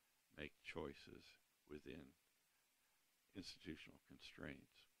make choices within institutional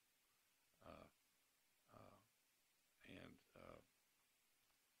constraints.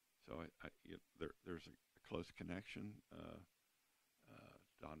 So there's a close connection.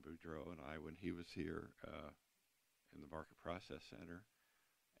 Don Boudreau and I, when he was here in the Market Process Center,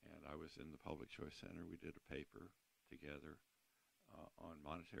 and I was in the Public Choice Center, we did a paper together on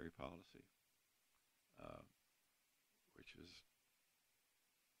monetary policy, which is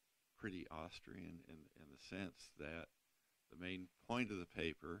pretty Austrian in the sense that the main point of the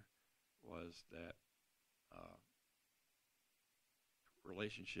paper was that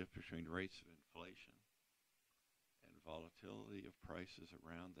relationship between rates of inflation and volatility of prices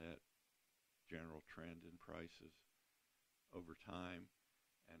around that general trend in prices over time,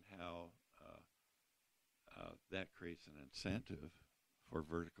 and how that creates an incentive for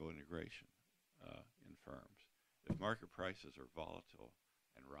vertical integration in firms. If market prices are volatile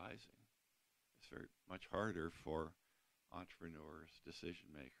and rising, it's very much harder for entrepreneurs, decision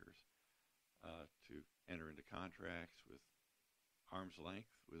makers, to enter into contracts with arm's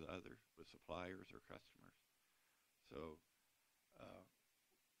length with suppliers or customers. So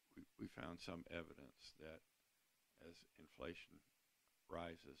we found some evidence that as inflation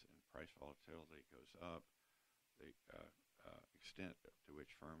rises and price volatility goes up, the extent to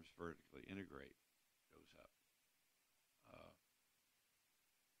which firms vertically integrate goes up.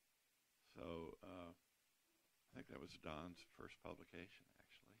 So I think that was Don's first publication,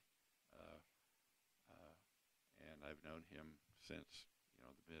 actually. And I've known him since, the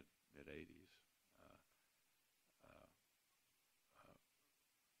mid 80s.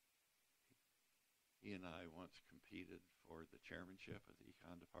 He he and I once competed for the chairmanship of the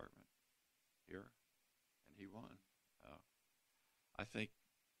econ department here, and he won. I think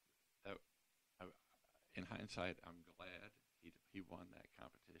that, in hindsight, I'm glad he won that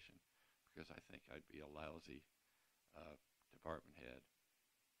competition, because I think I'd be a lousy department head,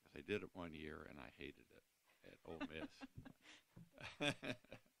 because I did it one year and I hated it at Ole Miss.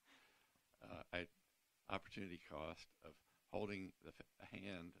 I opportunity cost of holding the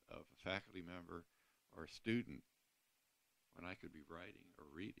hand of a faculty member or a student when I could be writing or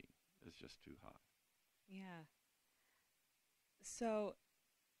reading is just too high. Yeah. So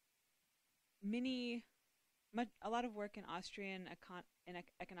a lot of work in Austrian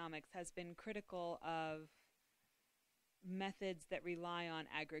economics has been critical of methods that rely on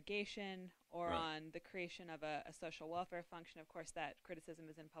aggregation or Right. on the creation of a social welfare function. Of course, that criticism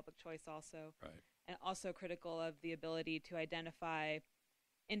is in public choice also. Right. And also critical of the ability to identify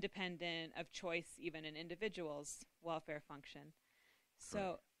independent of choice, even in individuals' welfare function. So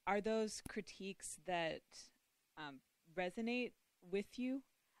Correct. are those critiques that resonate with you?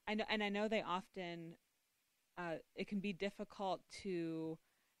 I know they often, it can be difficult to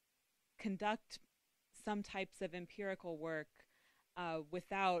conduct some types of empirical work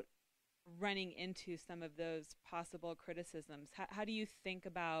without running into some of those possible criticisms. How do you think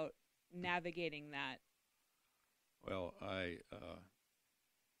about navigating that? Well,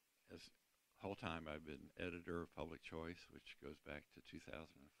 as the whole time I've been editor of Public Choice, which goes back to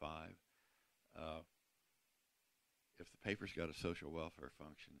 2005. If the paper's got a social welfare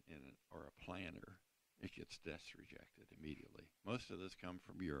function in it or a planner, it gets desk rejected immediately. Most of those come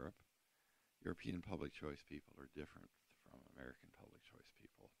from Europe. European public choice people are different from American public choice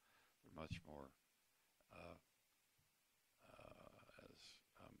people. They're much more, as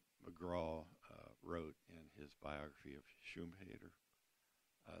McGraw wrote in his biography of Schumacher,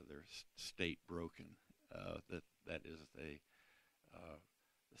 they're state broken. That is, the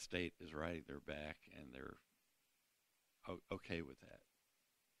state is riding their back, and they're okay with that,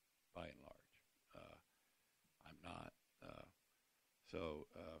 by and large. I'm not. So,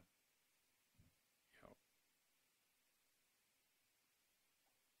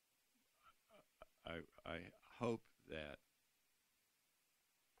 I hope that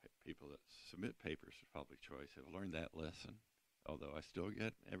people that submit papers for public choice have learned that lesson. Although I still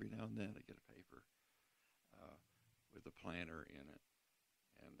get, every now and then, I get a paper with a planner in it,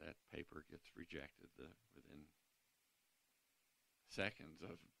 and that paper gets rejected within seconds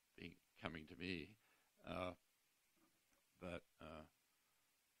of coming to me. But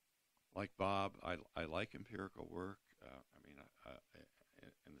like Bob, I like empirical work.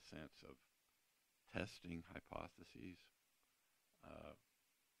 In the sense of testing hypotheses.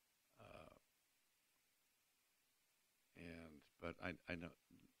 But I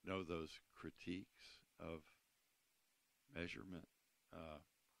know those critiques of measurement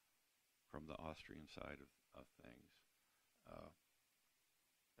from the Austrian side of things.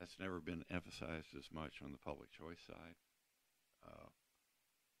 That's never been emphasized as much on the public choice side,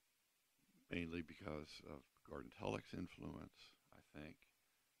 mainly because of Gordon Tulloch's influence, I think,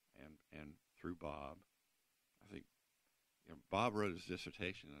 and through Bob. I think Bob wrote his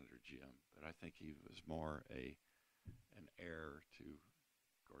dissertation under Jim, but I think he was more an heir to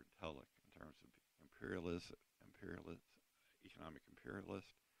Gordon Tulloch in terms of economic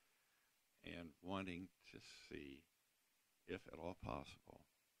imperialist, and wanting to see, if at all possible,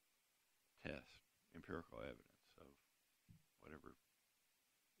 test empirical evidence of whatever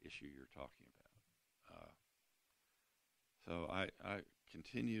issue you're talking about. So I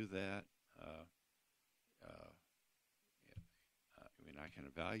continue that. I can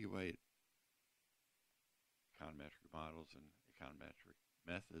evaluate econometric models and econometric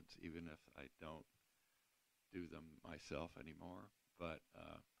methods, even if I don't do them myself anymore. But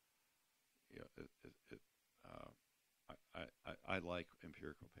I like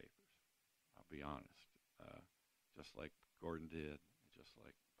empirical papers. I'll be honest, just like Gordon did, just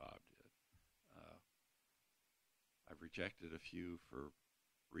like Bob did. I've rejected a few for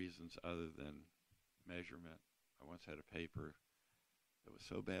reasons other than measurement. I once had a paper that was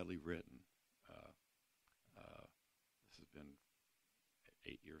so badly written. This has been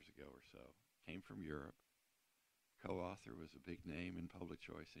 8 years ago or so. Came from Europe. Co-author was a big name in public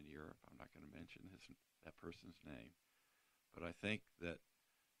choice in Europe. I'm not going to mention that person's name, but I think that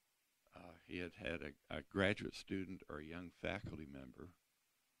he had a graduate student or a young faculty member.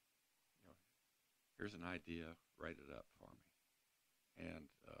 Here's an idea, write it up for me. And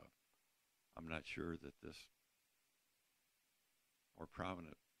I'm not sure that this more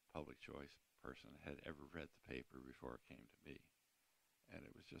prominent public choice person had ever read the paper before it came to me. And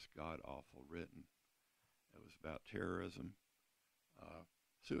it was just god-awful written. It was about terrorism,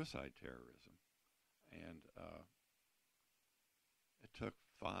 suicide terrorism. And it took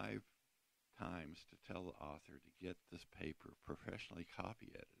 5 times to tell the author to get this paper professionally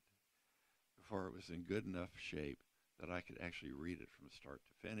copy edited before it was in good enough shape that I could actually read it from start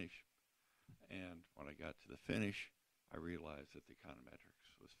to finish. And when I got to the finish, I realized that the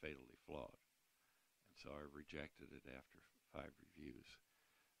econometrics was fatally flawed. And so I rejected it after 5 reviews.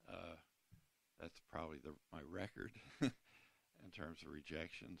 That's probably my record in terms of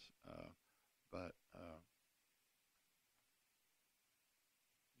rejections. But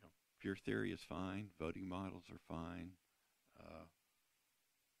pure theory is fine. Voting models are fine.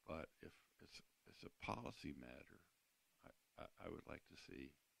 But if it's a policy matter, I would like to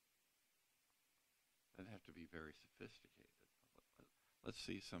see. That'd have to be very sophisticated. Let's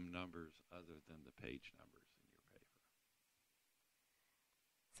see some numbers other than the page numbers in your paper.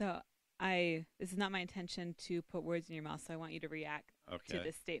 So this is not my intention to put words in your mouth, so I want you to react to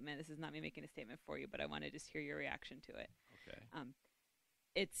this statement. This is not me making a statement for you, but I want to just hear your reaction to it. Okay.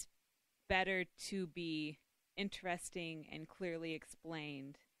 It's better to be interesting and clearly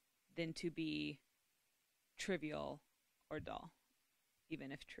explained than to be trivial or dull,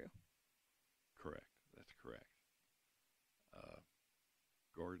 even if true. Correct. That's correct.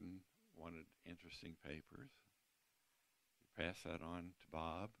 Gordon wanted interesting papers. He passed that on to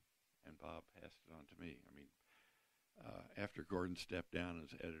Bob, and Bob passed it on to me. I mean, after Gordon stepped down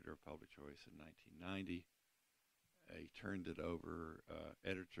as editor of Public Choice in 1990, he turned it over,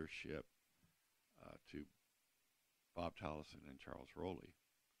 editorship, to Bob Tollison and Charles Rowley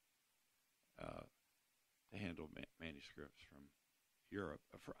to handle manuscripts from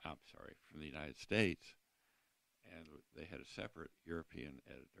from the United States. And they had a separate European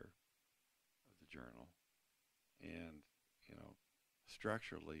editor of the journal. And,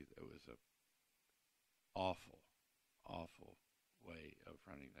 structurally, it was a awful way of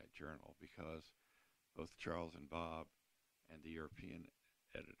running that journal, because both Charles and Bob and the European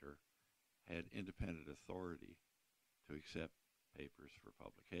editor had independent authority to accept papers for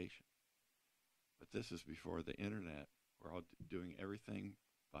publication. But this is before the internet. We're all doing everything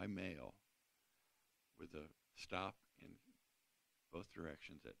by mail with a stop in both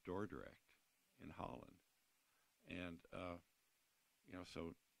directions at Dordrecht in Holland. And,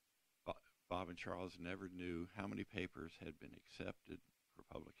 so Bob and Charles never knew how many papers had been accepted for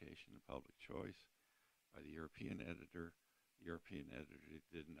publication in Public Choice by the European editor. The European editor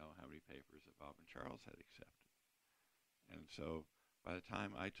didn't know how many papers that Bob and Charles had accepted. And so by the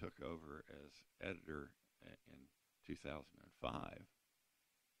time I took over as editor in 2005,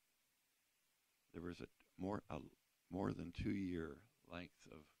 there was a more than 2-year length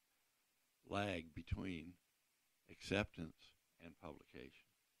of lag between acceptance and publication,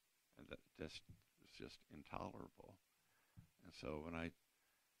 and that was just intolerable. And so when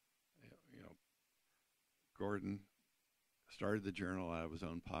Gordon started the journal out of his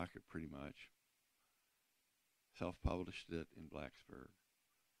own pocket, pretty much, self-published it in Blacksburg,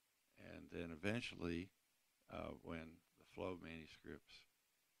 and then eventually, when the flow of manuscripts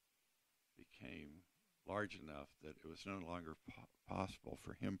became large enough that it was no longer possible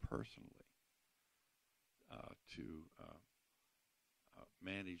for him personally to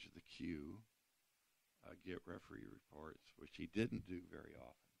manage the queue, get referee reports, which he didn't do very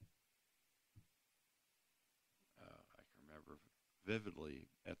often. I can remember vividly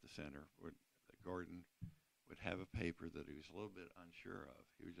at the center that Gordon would have a paper that he was a little bit unsure of.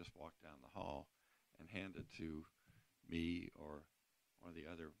 He would just walk down the hall and hand it to me or one of the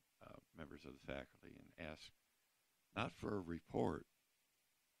other members of the faculty and ask, not for a report,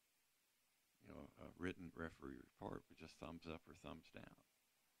 a written referee report, but just thumbs up or thumbs down.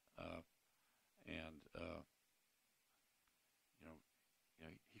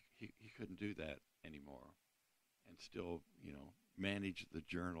 He couldn't do that anymore, and still, manage the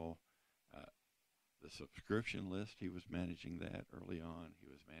journal. The subscription list, he was managing that early on. He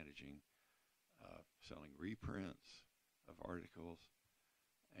was managing selling reprints of articles,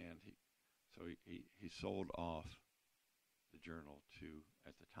 and he sold off the journal to,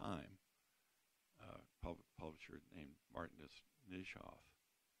 at the time, a publisher named Martinus Nishoff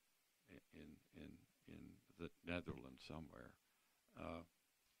in the Netherlands somewhere.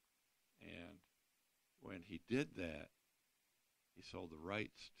 And when he did that, he sold the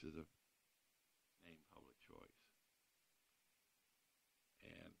rights to the name Public Choice.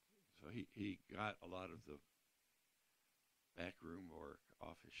 And so he got a lot of the backroom work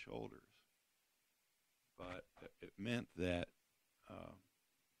off his shoulders. But it meant that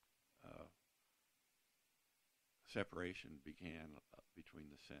separation began between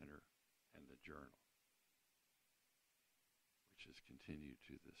the center and the journal. which has continued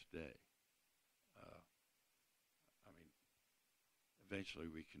to this day. I mean, eventually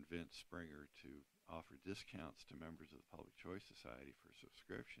we convinced Springer to offer discounts to members of the Public Choice Society for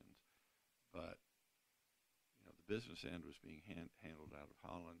subscriptions, but the business end was being handled out of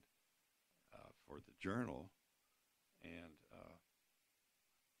Holland for the journal, and the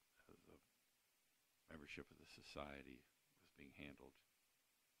membership of the society was being handled at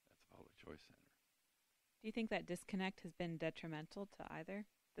the Public Choice Center. Do you think that disconnect has been detrimental to either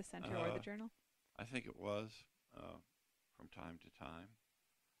the center or the journal? I think it was from time to time.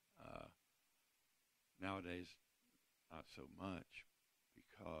 Nowadays, not so much,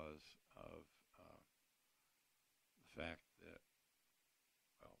 because of the fact that,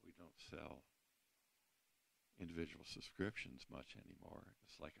 well, we don't sell individual subscriptions much anymore.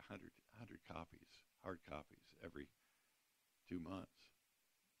 It's like 100 copies, hard copies, every 2 months.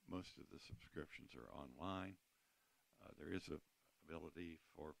 Most of the subscriptions are online. There is a ability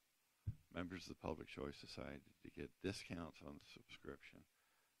for members of the Public Choice Society to get discounts on the subscription,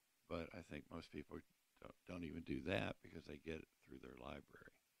 but I think most people don't even do that because they get it through their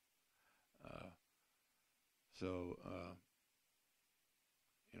library.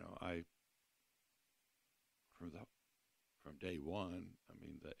 I from day one, I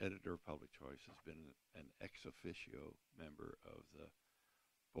mean, the editor of Public Choice has been an ex officio member of the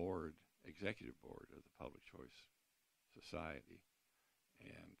executive board of the Public Choice Society,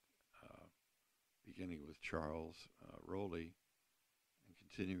 and beginning with Charles Rowley and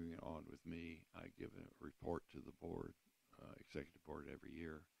continuing on with me, I give a report to the board, executive board, every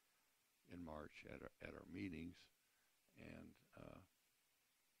year in March at our meetings, and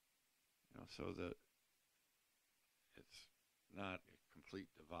so that it's not a complete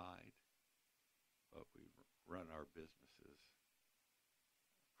divide, but we run our businesses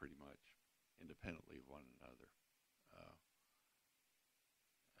pretty much independently of one another.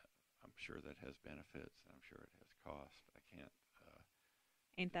 I'm sure that has benefits, and I'm sure it has cost. I can't.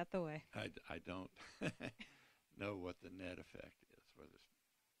 Ain't that the way? I don't know what the net effect is. Whether it's,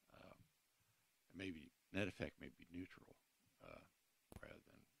 maybe net effect may be neutral rather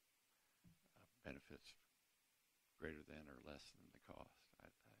than benefits greater than or less than the cost.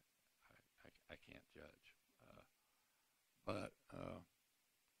 I can't judge. But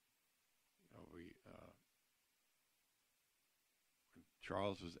we when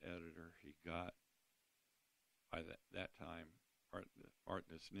Charles was editor, he got, by that time,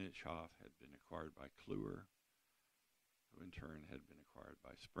 Martinus Nitschhoff had been acquired by Kluwer, who in turn had been acquired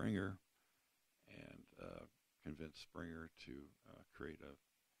by Springer, and convinced Springer to create a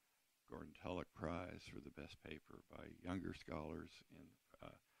Gordon Tullock Prize for the best paper by younger scholars,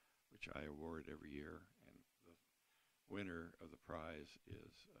 which I award every year. And the winner of the prize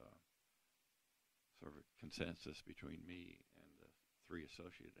is sort of a consensus between me and the 3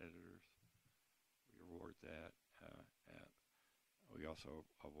 associate editors. We award that. And we also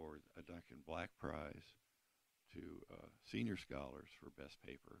award a Duncan Black Prize to senior scholars for best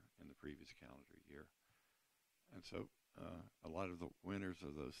paper in the previous calendar year. And so a lot of the winners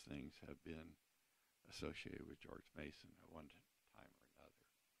of those things have been associated with George Mason at one time or another.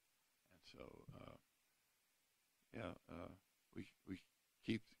 And so, we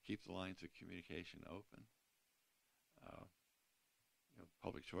keep the lines of communication open.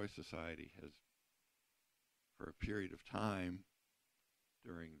 Public Choice Society has, for a period of time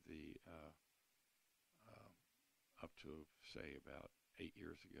during the up to, say, about 8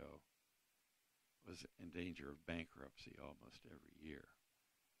 years ago, was in danger of bankruptcy almost every year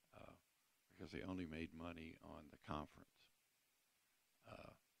because they only made money on the conference,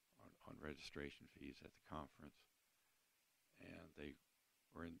 on registration fees at the conference, and they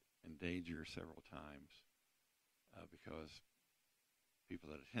were in danger several times because people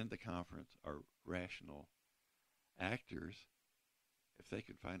that attend the conference are rational actors. If they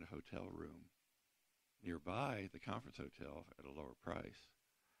could find a hotel room nearby the conference hotel at a lower price,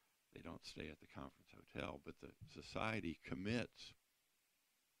 they don't stay at the conference hotel, but the society commits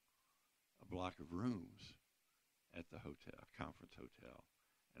a block of rooms at the conference hotel.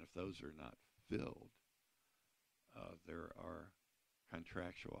 And if those are not filled, there are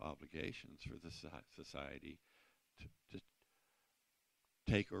contractual obligations for the society to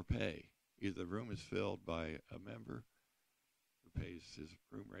take or pay. Either the room is filled by a member who pays his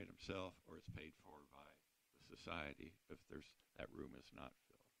room rate himself, or it's paid for by the society if that room is not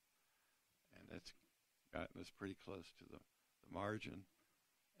filled. And that's gotten us pretty close to the margin.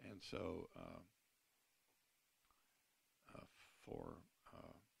 And so for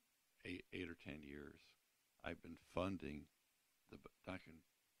 8 or 10 years, I've been funding the Duncan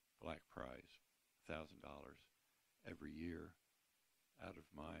Black Prize, $1,000 every year, out of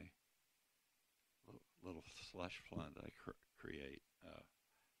my little slush fund I create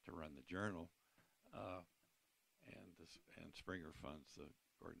to run the journal, and Springer funds the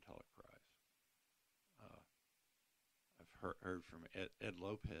Gordon Tullock Prize. I've heard from Ed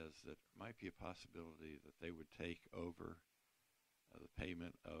Lopez that it might be a possibility that they would take over the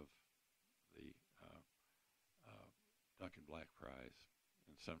payment of the Duncan Black Prize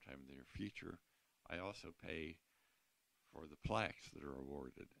in sometime in the near future. I also pay for the plaques that are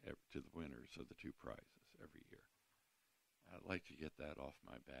awarded to the winners of the two prizes every year. I'd like to get that off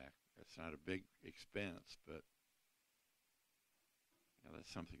my back. It's not a big expense, but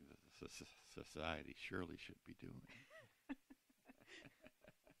that's something that the society surely should be doing.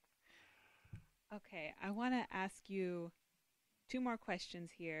 Okay, I want to ask you two more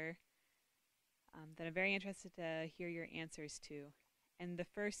questions here that I'm very interested to hear your answers to. And the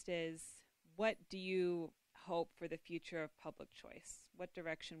first is, what do you hope for the future of public choice? What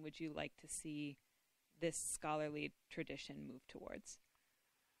direction would you like to see this scholarly tradition move towards?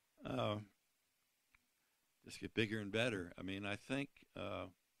 Just get bigger and better. I mean, I think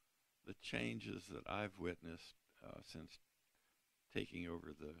the changes that I've witnessed since taking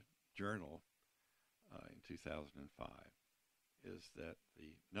over the journal in 2005 is that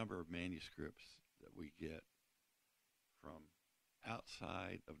the number of manuscripts that we get from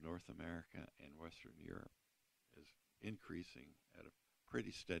outside of North America and Western Europe is increasing at a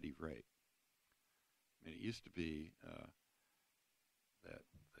pretty steady rate. I mean, it used to be that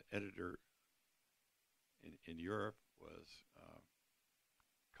the editor in Europe was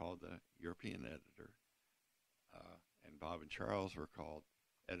called the European editor, and Bob and Charles were called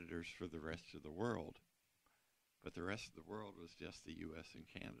editors for the rest of the world. But the rest of the world was just the U.S. and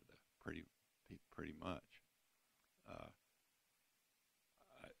Canada, pretty much.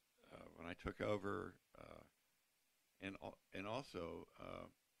 When I took over, and also,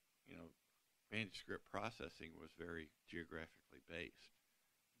 manuscript processing was very geographically based.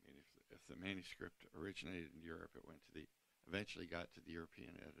 I mean, if the manuscript originated in Europe, it eventually got to the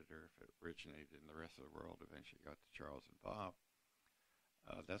European editor. If it originated in the rest of the world, eventually got to Charles and Bob.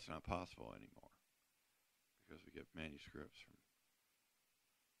 That's not possible anymore because we get manuscripts from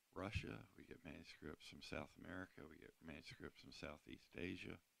Russia, we get manuscripts from South America, we get manuscripts from Southeast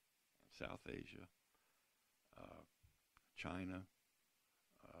Asia and South Asia, China,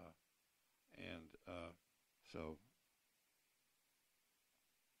 and so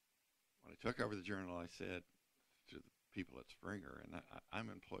when I took over the journal, I said to the people at Springer, and I'm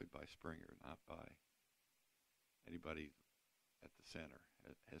employed by Springer, not by anybody at the center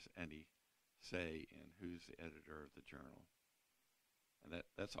has any say in who's the editor of the journal. And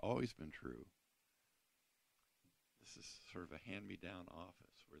that's always been true. This is sort of a hand-me-down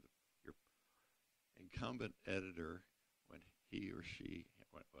office where your incumbent editor, when he or she,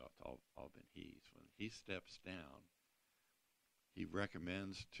 well, it's all been he's, when he steps down, he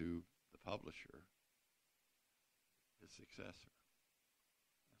recommends to the publisher his successor.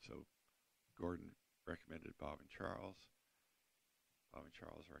 And so Gordon recommended Bob and Charles. Bob and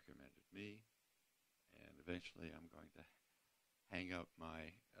Charles recommended me. And eventually I'm going to hang up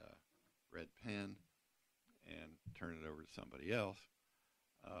my red pen and turn it over to somebody else.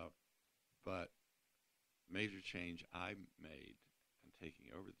 But major change I made in taking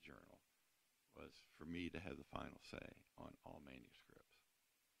over the journal was for me to have the final say on all manuscripts.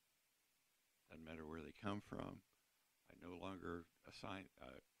 Doesn't matter where they come from. I no longer assign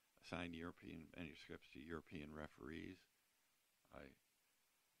European manuscripts to European referees. I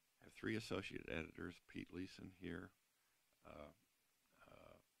have 3 associate editors, Pete Leeson here,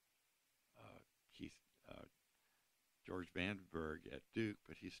 George Vandenberg at Duke,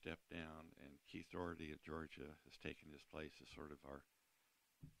 but he stepped down, and Keith Doherty at Georgia has taken his place as sort of our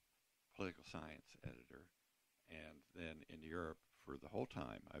political science editor. And then in Europe, for the whole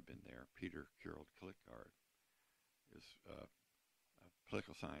time I've been there, Peter Kurold-Klickgaard is a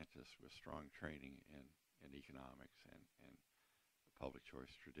political scientist with strong training in economics and the public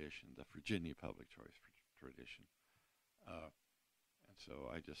choice tradition, the Virginia public choice tradition. And so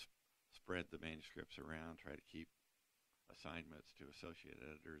I just spread the manuscripts around, try to keep assignments to associate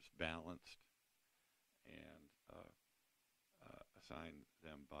editors balanced, and assign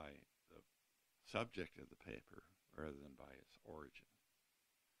them by the subject of the paper rather than by its origin.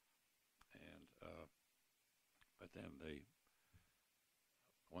 And but then the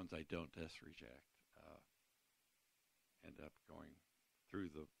ones I don't desk reject end up going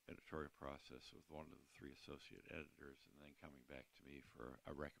through the editorial process with one of the 3 associate editors and then coming back to me for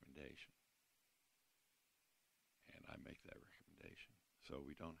a recommendation. And I make that recommendation. So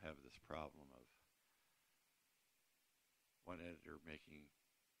we don't have this problem of one editor making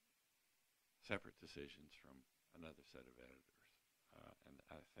separate decisions from another set of editors. And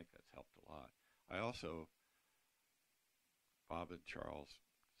I think that's helped a lot. I also, Bob and Charles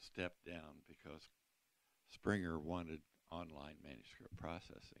stepped down because Springer wanted online manuscript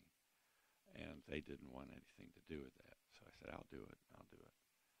processing, and they didn't want anything to do with that. So I said, I'll do it.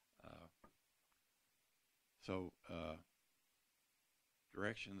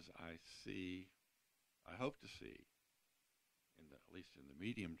 Directions I hope to see, at least in the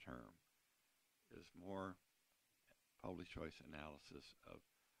medium term, is more public choice analysis of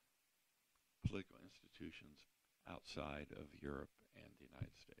political institutions outside of Europe and the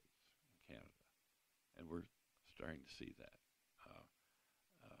United States and Canada. And we're starting to see that.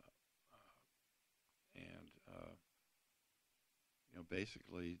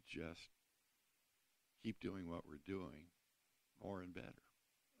 Basically just keep doing what we're doing more and better.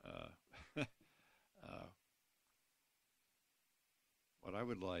 What I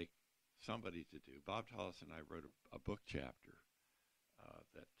would like somebody to do, Bob Tallis and I wrote a book chapter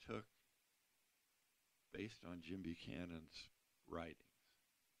that took, based on Jim Buchanan's writings,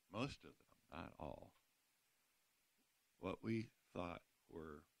 most of them, not all, what we thought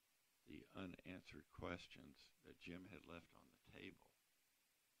were the unanswered questions that Jim had left on the table,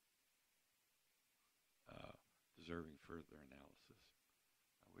 deserving further analysis.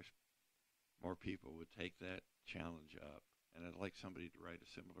 I wish more people would take that challenge up, and I'd like somebody to write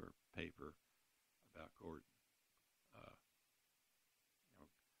a similar paper about Gordon.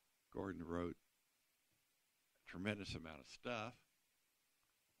 Gordon wrote a tremendous amount of stuff.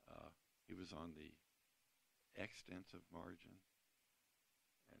 He was on the extensive margin,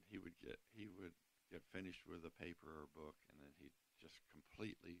 and he would get finished with a paper or book, and then he'd just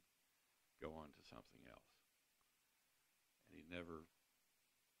completely go on to something else. And he never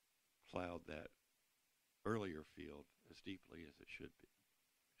plowed that earlier field as deeply as it should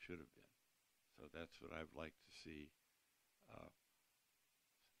have been. So that's what I'd like to see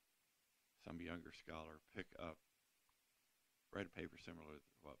some younger scholar pick up, write a paper similar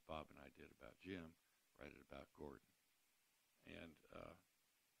to what Bob and I did about Jim, write it about Gordon. And,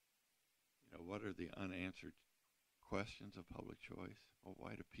 what are the unanswered questions of public choice? Well,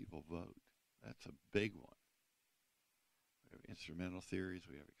 why do people vote? That's a big one. We have instrumental theories,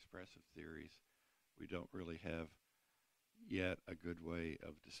 we have expressive theories. We don't really have yet a good way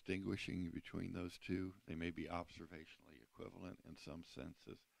of distinguishing between those two. They may be observationally equivalent in some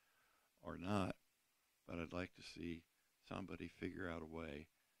senses or not, but I'd like to see somebody figure out a way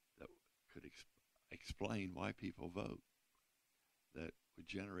that could explain why people vote, that would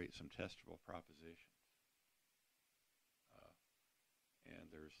generate some testable propositions. And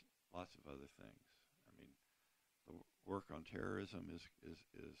there's lots of other things. I mean, the work on terrorism is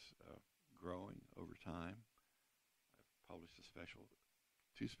growing over time. I've published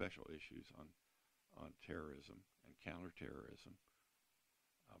two special issues on terrorism and counterterrorism.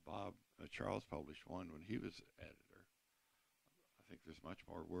 Charles published one when he was editor. I think there's much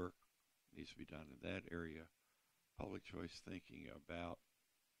more work needs to be done in that area. Public choice thinking about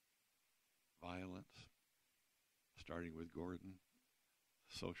violence, starting with Gordon,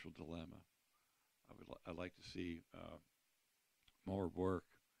 social dilemma. I'd like to see more work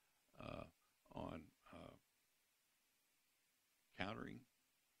on countering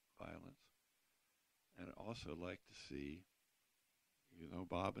violence, and I'd also like to see,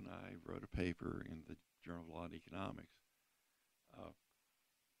 Bob and I wrote a paper in the Journal of Law and Economics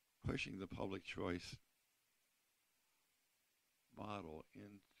pushing the public choice model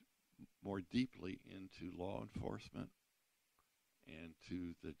more deeply into law enforcement and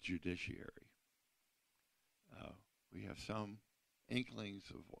to the judiciary. We have some inklings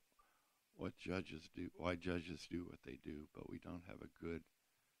of what judges do, why judges do what they do, but we don't have a good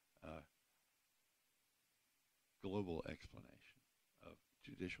global explanation of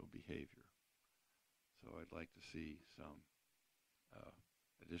judicial behavior. So I'd like to see some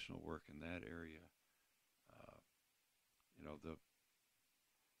additional work in that area.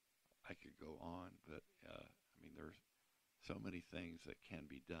 I could go on, but there's so many things that can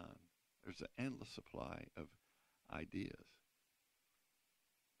be done. There's an endless supply of ideas,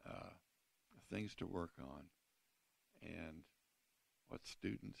 things to work on, and what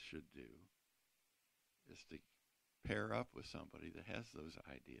students should do is to pair up with somebody that has those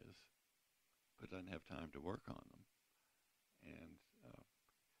ideas but doesn't have time to work on them, and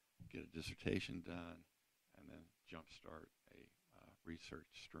get a dissertation done, and then jumpstart a research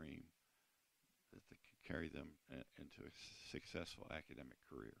stream that can carry them into a successful academic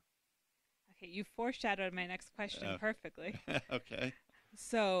career. Okay, you foreshadowed my next question perfectly. Okay.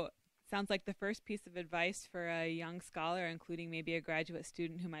 So Sounds like the first piece of advice for a young scholar, including maybe a graduate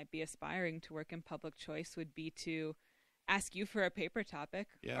student who might be aspiring to work in public choice, would be to ask you for a paper topic,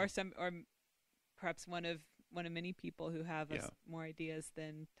 Yeah. or perhaps one of many people who have more ideas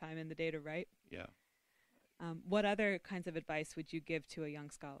than time in the day to write. Yeah. What other kinds of advice would you give to a young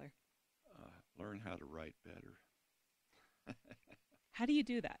scholar? Learn how to write better. How do you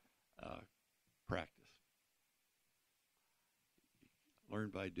do that? Practice. Learn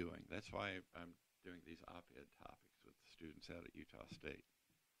by doing. That's why I'm doing these op-ed topics with the students out at Utah State.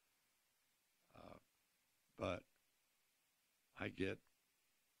 But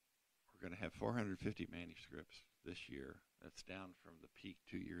we're going to have 450 manuscripts this year. That's down from the peak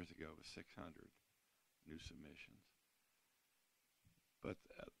 2 years ago with 600 new submissions. But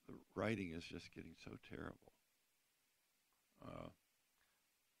the writing is just getting so terrible.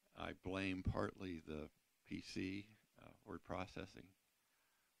 I blame partly the PC, word processing.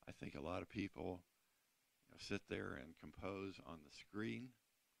 I think a lot of people sit there and compose on the screen.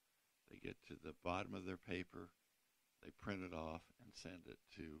 They get to the bottom of their paper, they print it off and send it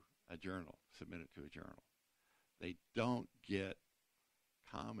to a journal, submit it to a journal. They don't get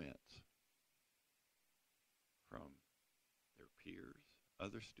comments from their peers,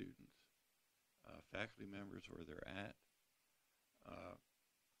 other students, faculty members where they're at.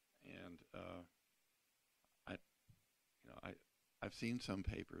 I've seen some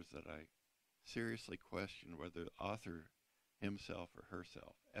papers that I seriously question whether the author himself or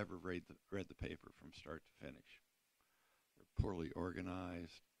herself ever read the paper from start to finish. They're poorly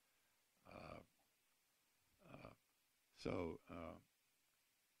organized.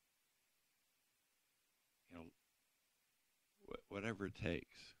 Whatever it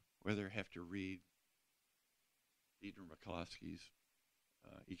takes, whether I have to read Deidre McCloskey's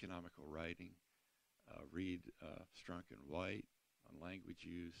economical writing, read Strunk and White on language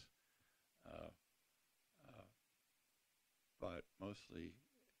use, but mostly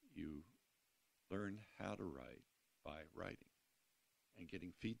you learn how to write by writing and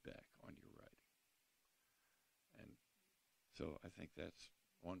getting feedback on your writing. And so I think that's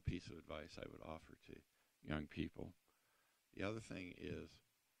one piece of advice I would offer to young people. The other thing is,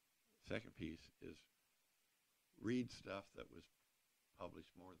 second piece is read stuff that was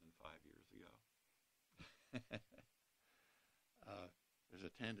published more than 5 years ago. There's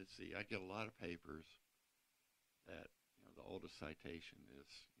a tendency, I get a lot of papers that, the oldest citation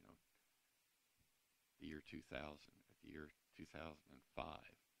is, the year 2000, or the year 2005.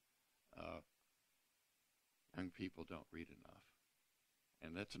 Young people don't read enough.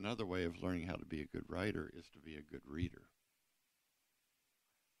 And that's another way of learning how to be a good writer, is to be a good reader.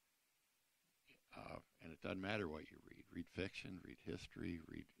 And it doesn't matter what you read. Read fiction, read history,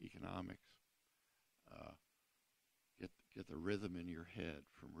 read economics. Get the rhythm in your head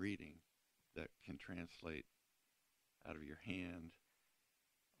from reading that can translate out of your hand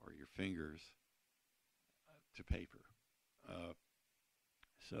or your fingers to paper.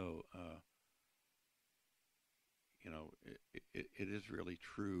 It is really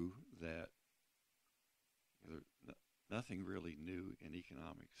true that nothing really new in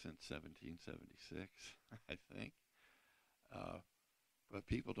economics since 1776, I think. But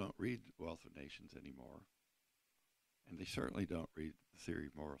people don't read Wealth of Nations anymore. And they certainly don't read the Theory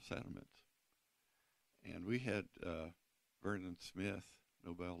of Moral Sentiments. And we had Vernon Smith,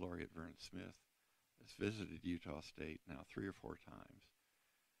 Nobel laureate Vernon Smith, has visited Utah State now 3 or 4 times.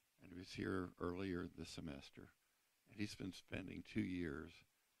 And he was here earlier this semester. And he's been spending 2 years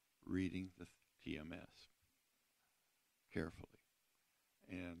reading the TMS carefully.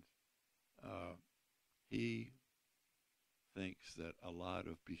 And he thinks that a lot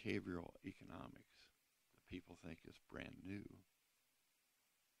of behavioral economics that people think is brand new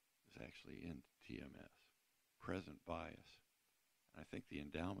is actually in TMS, present bias. And I think the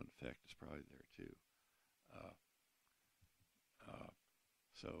endowment effect is probably there too.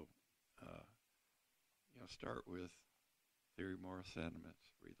 Start with Theory of Moral Sentiments,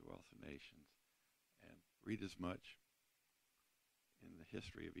 read The Wealth of Nations, and read as much in the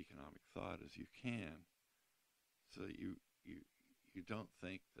history of economic thought as you can, so that you don't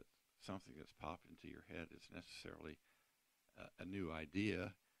think that something that's popped into your head is necessarily a new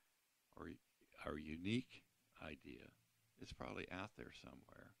idea or a unique idea. It's probably out there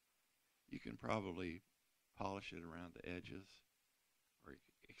somewhere. You can probably polish it around the edges or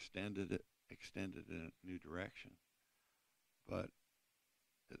extend it in a new direction. But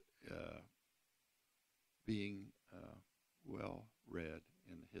being well read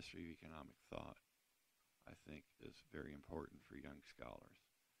in the history of economic thought, I think, is very important for young scholars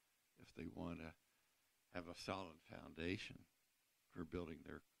if they want to have a solid foundation for building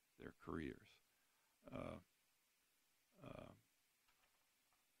their their careers.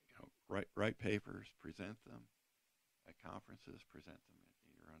 Write papers, present them at conferences, present them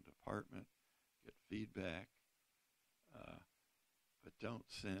in your own department, get feedback, but don't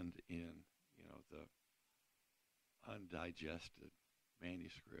send in, the undigested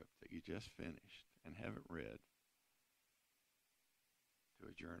manuscript that you just finished and haven't read to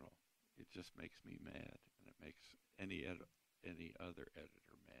a journal. It just makes me mad, and it makes any other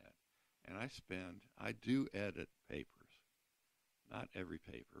editor mad. And I do edit papers. Not every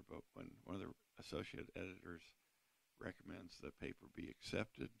paper, but when one of the associate editors recommends the paper be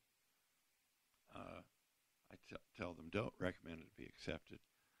accepted, I tell them don't recommend it be accepted.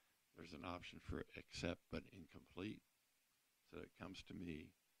 There's an option for accept but incomplete. So it comes to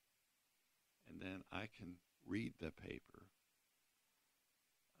me, and then I can read the paper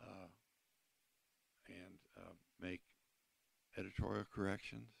and make editorial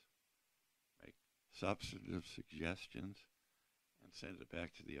corrections, make substantive suggestions, and send it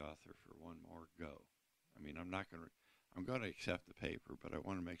back to the author for one more go. I mean, I'm going to accept the paper, but I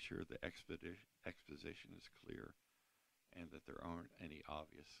want to make sure the exposition is clear and that there aren't any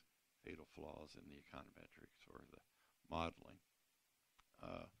obvious fatal flaws in the econometrics or the modeling.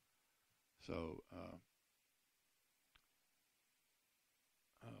 The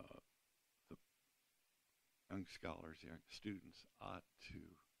young scholars, young students ought to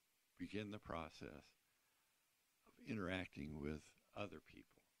begin the process of interacting with other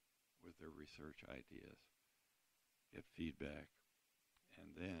people, with their research ideas, get feedback,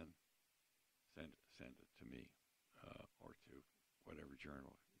 and then send it to me or to whatever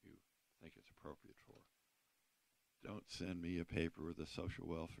journal you think it's appropriate for. Don't send me a paper with a social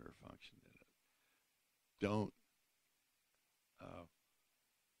welfare function in it. Don't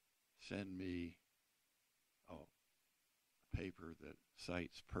send me a paper that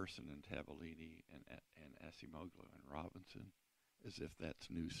cites Person and Tavellini and Acemoglu and Robinson as if that's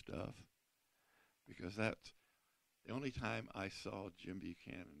new stuff, because that's the only time I saw Jim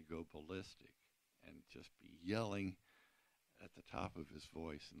Buchanan go ballistic and just be yelling at the top of his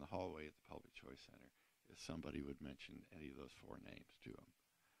voice in the hallway at the Public Choice Center if somebody would mention any of those four names to him,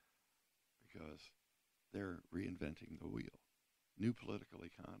 because they're reinventing the wheel. New political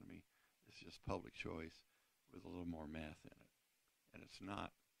economy is just public choice with a little more math in it. And it's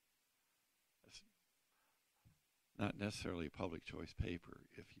not necessarily a public choice paper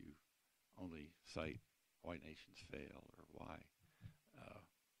if you only cite Why Nations Fail or why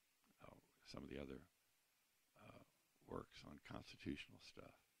some of the other works on constitutional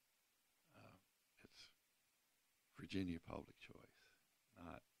stuff. It's Virginia public choice,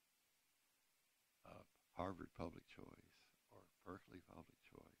 not Harvard public choice or Berkeley public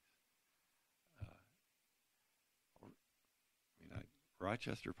choice.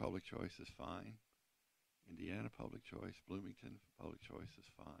 Rochester public choice is fine. Indiana public choice, Bloomington public choice is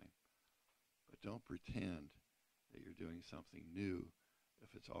fine. But don't pretend that you're doing something new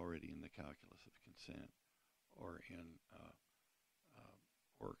if it's already in the calculus of consent or in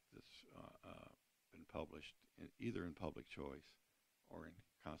work that's been published either in public choice or in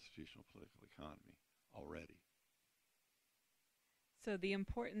constitutional political economy already. So the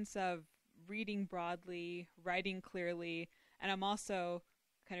importance of reading broadly, writing clearly, and I'm also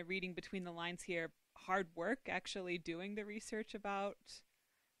kind of reading between the lines here, hard work actually doing the research about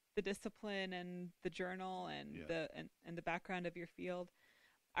the discipline and the journal and the background of your field.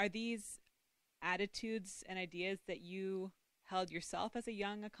 Are these attitudes and ideas that you held yourself as a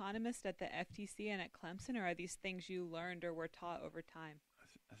young economist at the FTC and at Clemson, or are these things you learned or were taught over time?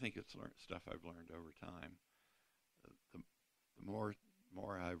 I think it's stuff I've learned over time. The more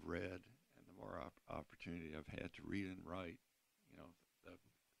I've read and the more opportunity I've had to read and write,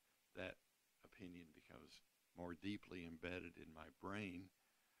 that opinion becomes more deeply embedded in my brain.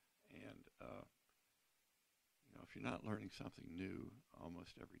 And if you're not learning something new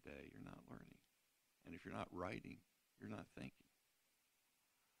almost every day, you're not learning. And if you're not writing, you're not thinking.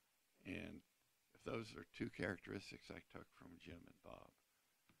 And if those are two characteristics I took from Jim and Bob,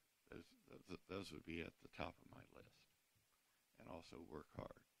 those would be at the top of my list. And also work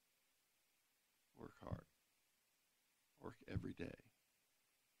hard. Work hard. Work every day.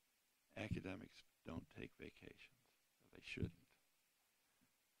 Academics don't take vacations. They shouldn't.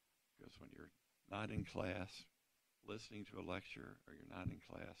 Because when you're not in class listening to a lecture, or you're not in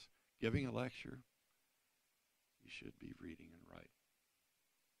class giving a lecture, you should be reading and writing.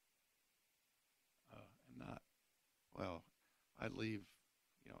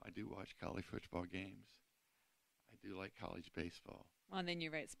 I do watch college football games. I do like college baseball. Well, and then you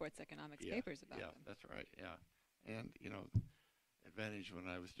write sports economics papers about them. Yeah, that's right, yeah. And, advantage when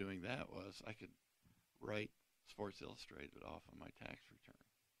I was doing that was I could write Sports Illustrated off of my tax return.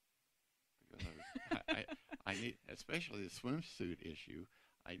 Because I need, especially the swimsuit issue,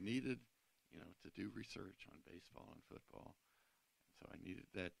 I needed, to do research on baseball and football. So I needed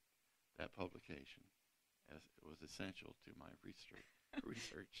that publication, as it was essential to my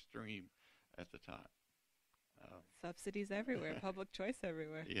research stream at the time. Subsidies everywhere, public choice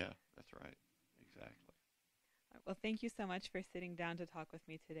everywhere. Yeah, that's right. Exactly. All right, well, thank you so much for sitting down to talk with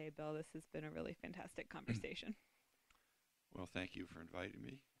me today, Bill. This has been a really fantastic conversation. Well, thank you for inviting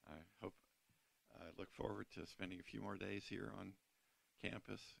me. I look forward to spending a few more days here on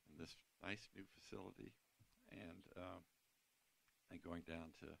campus in this nice new facility, and going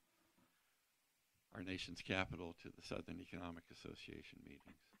down to our nation's capital to the Southern Economic Association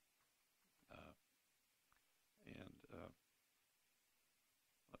meetings.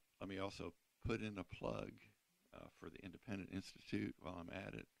 Let me also put in a plug for the Independent Institute while I'm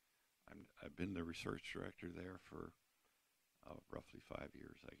at it. I've been the research director there for roughly 5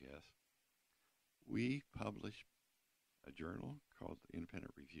 years, I guess. We publish a journal called the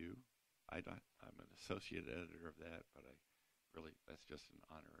Independent Review. I'm an associate editor of that, but that's just an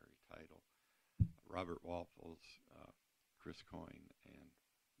honorary title. Robert Walpole's, Chris Coyne, and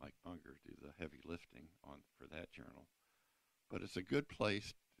Mike Munger do the heavy lifting for that journal. But it's a good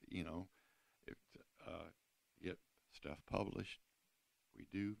place, get stuff published. We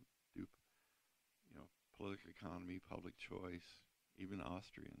do political economy, public choice, even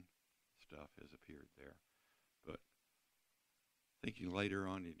Austrian stuff has appeared there. But thinking later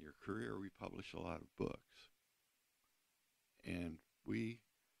on in your career, we publish a lot of books. And we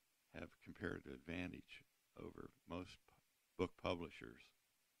have comparative advantage over most book publishers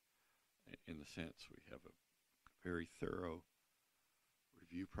in the sense we have a very thorough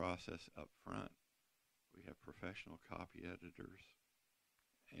review process up front. We have professional copy editors,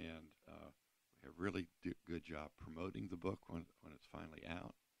 and we have really good job promoting the book when it's finally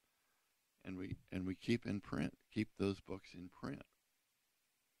out. And we keep those books in print.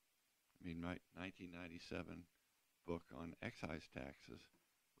 I mean, my 1997 book on excise taxes,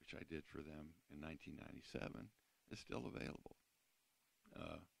 which I did for them in 1997, is still available.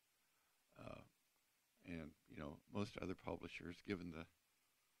 And most other publishers, given it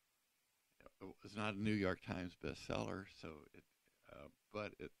was not a New York Times bestseller,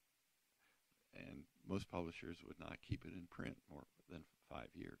 and most publishers would not keep it in print more than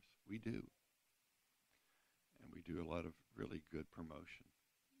 5 years. We do. And we do a lot of really good promotion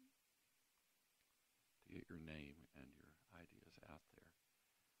to get your name and your ideas out there.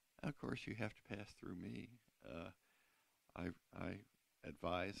 And of course, you have to pass through me. I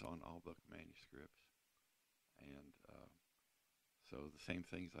advise on all book manuscripts. And so the same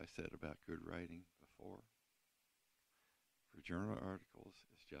things I said about good writing before, for journal articles,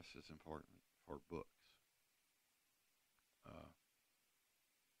 is just as important for books.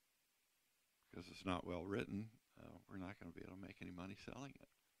 Because it's not well written, we're not going to be able to make any money selling it.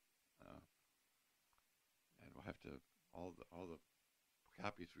 And we'll have to, all the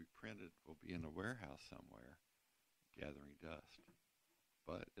copies we printed will be in a warehouse somewhere gathering dust.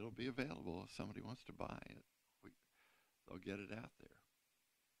 But it'll be available if somebody wants to buy it. They'll get it out there.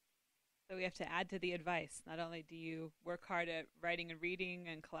 So we have to add to the advice. Not only do you work hard at writing and reading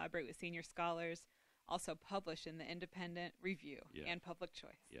and collaborate with senior scholars, also publish in the Independent Review and Public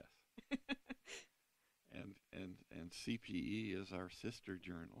Choice. Yes. And CPE is our sister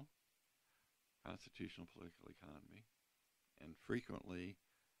journal, Constitutional Political Economy. And frequently,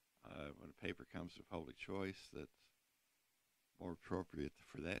 when a paper comes to Public Choice that's more appropriate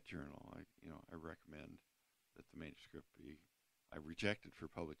for that journal, I recommend that the manuscript be, I reject it for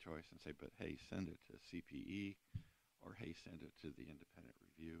Public Choice and say, but hey, send it to CPE, or hey, send it to the Independent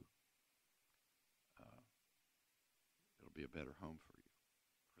Review. It'll be a better home for you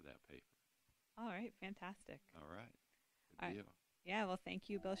for that paper. All right, fantastic. All right, good deal. Yeah, well, thank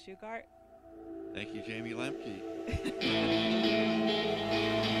you, Bill Shughart. Thank you, Jamie Lemke.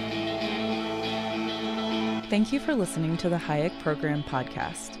 Thank you for listening to the Hayek Program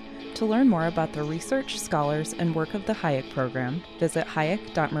podcast. To learn more about the research, scholars, and work of the Hayek Program, visit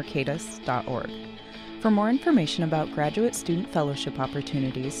hayek.mercatus.org. For more information about graduate student fellowship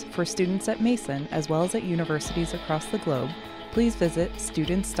opportunities for students at Mason as well as at universities across the globe, please visit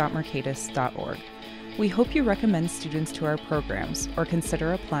students.mercatus.org. We hope you recommend students to our programs or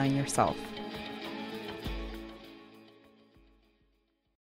consider applying yourself.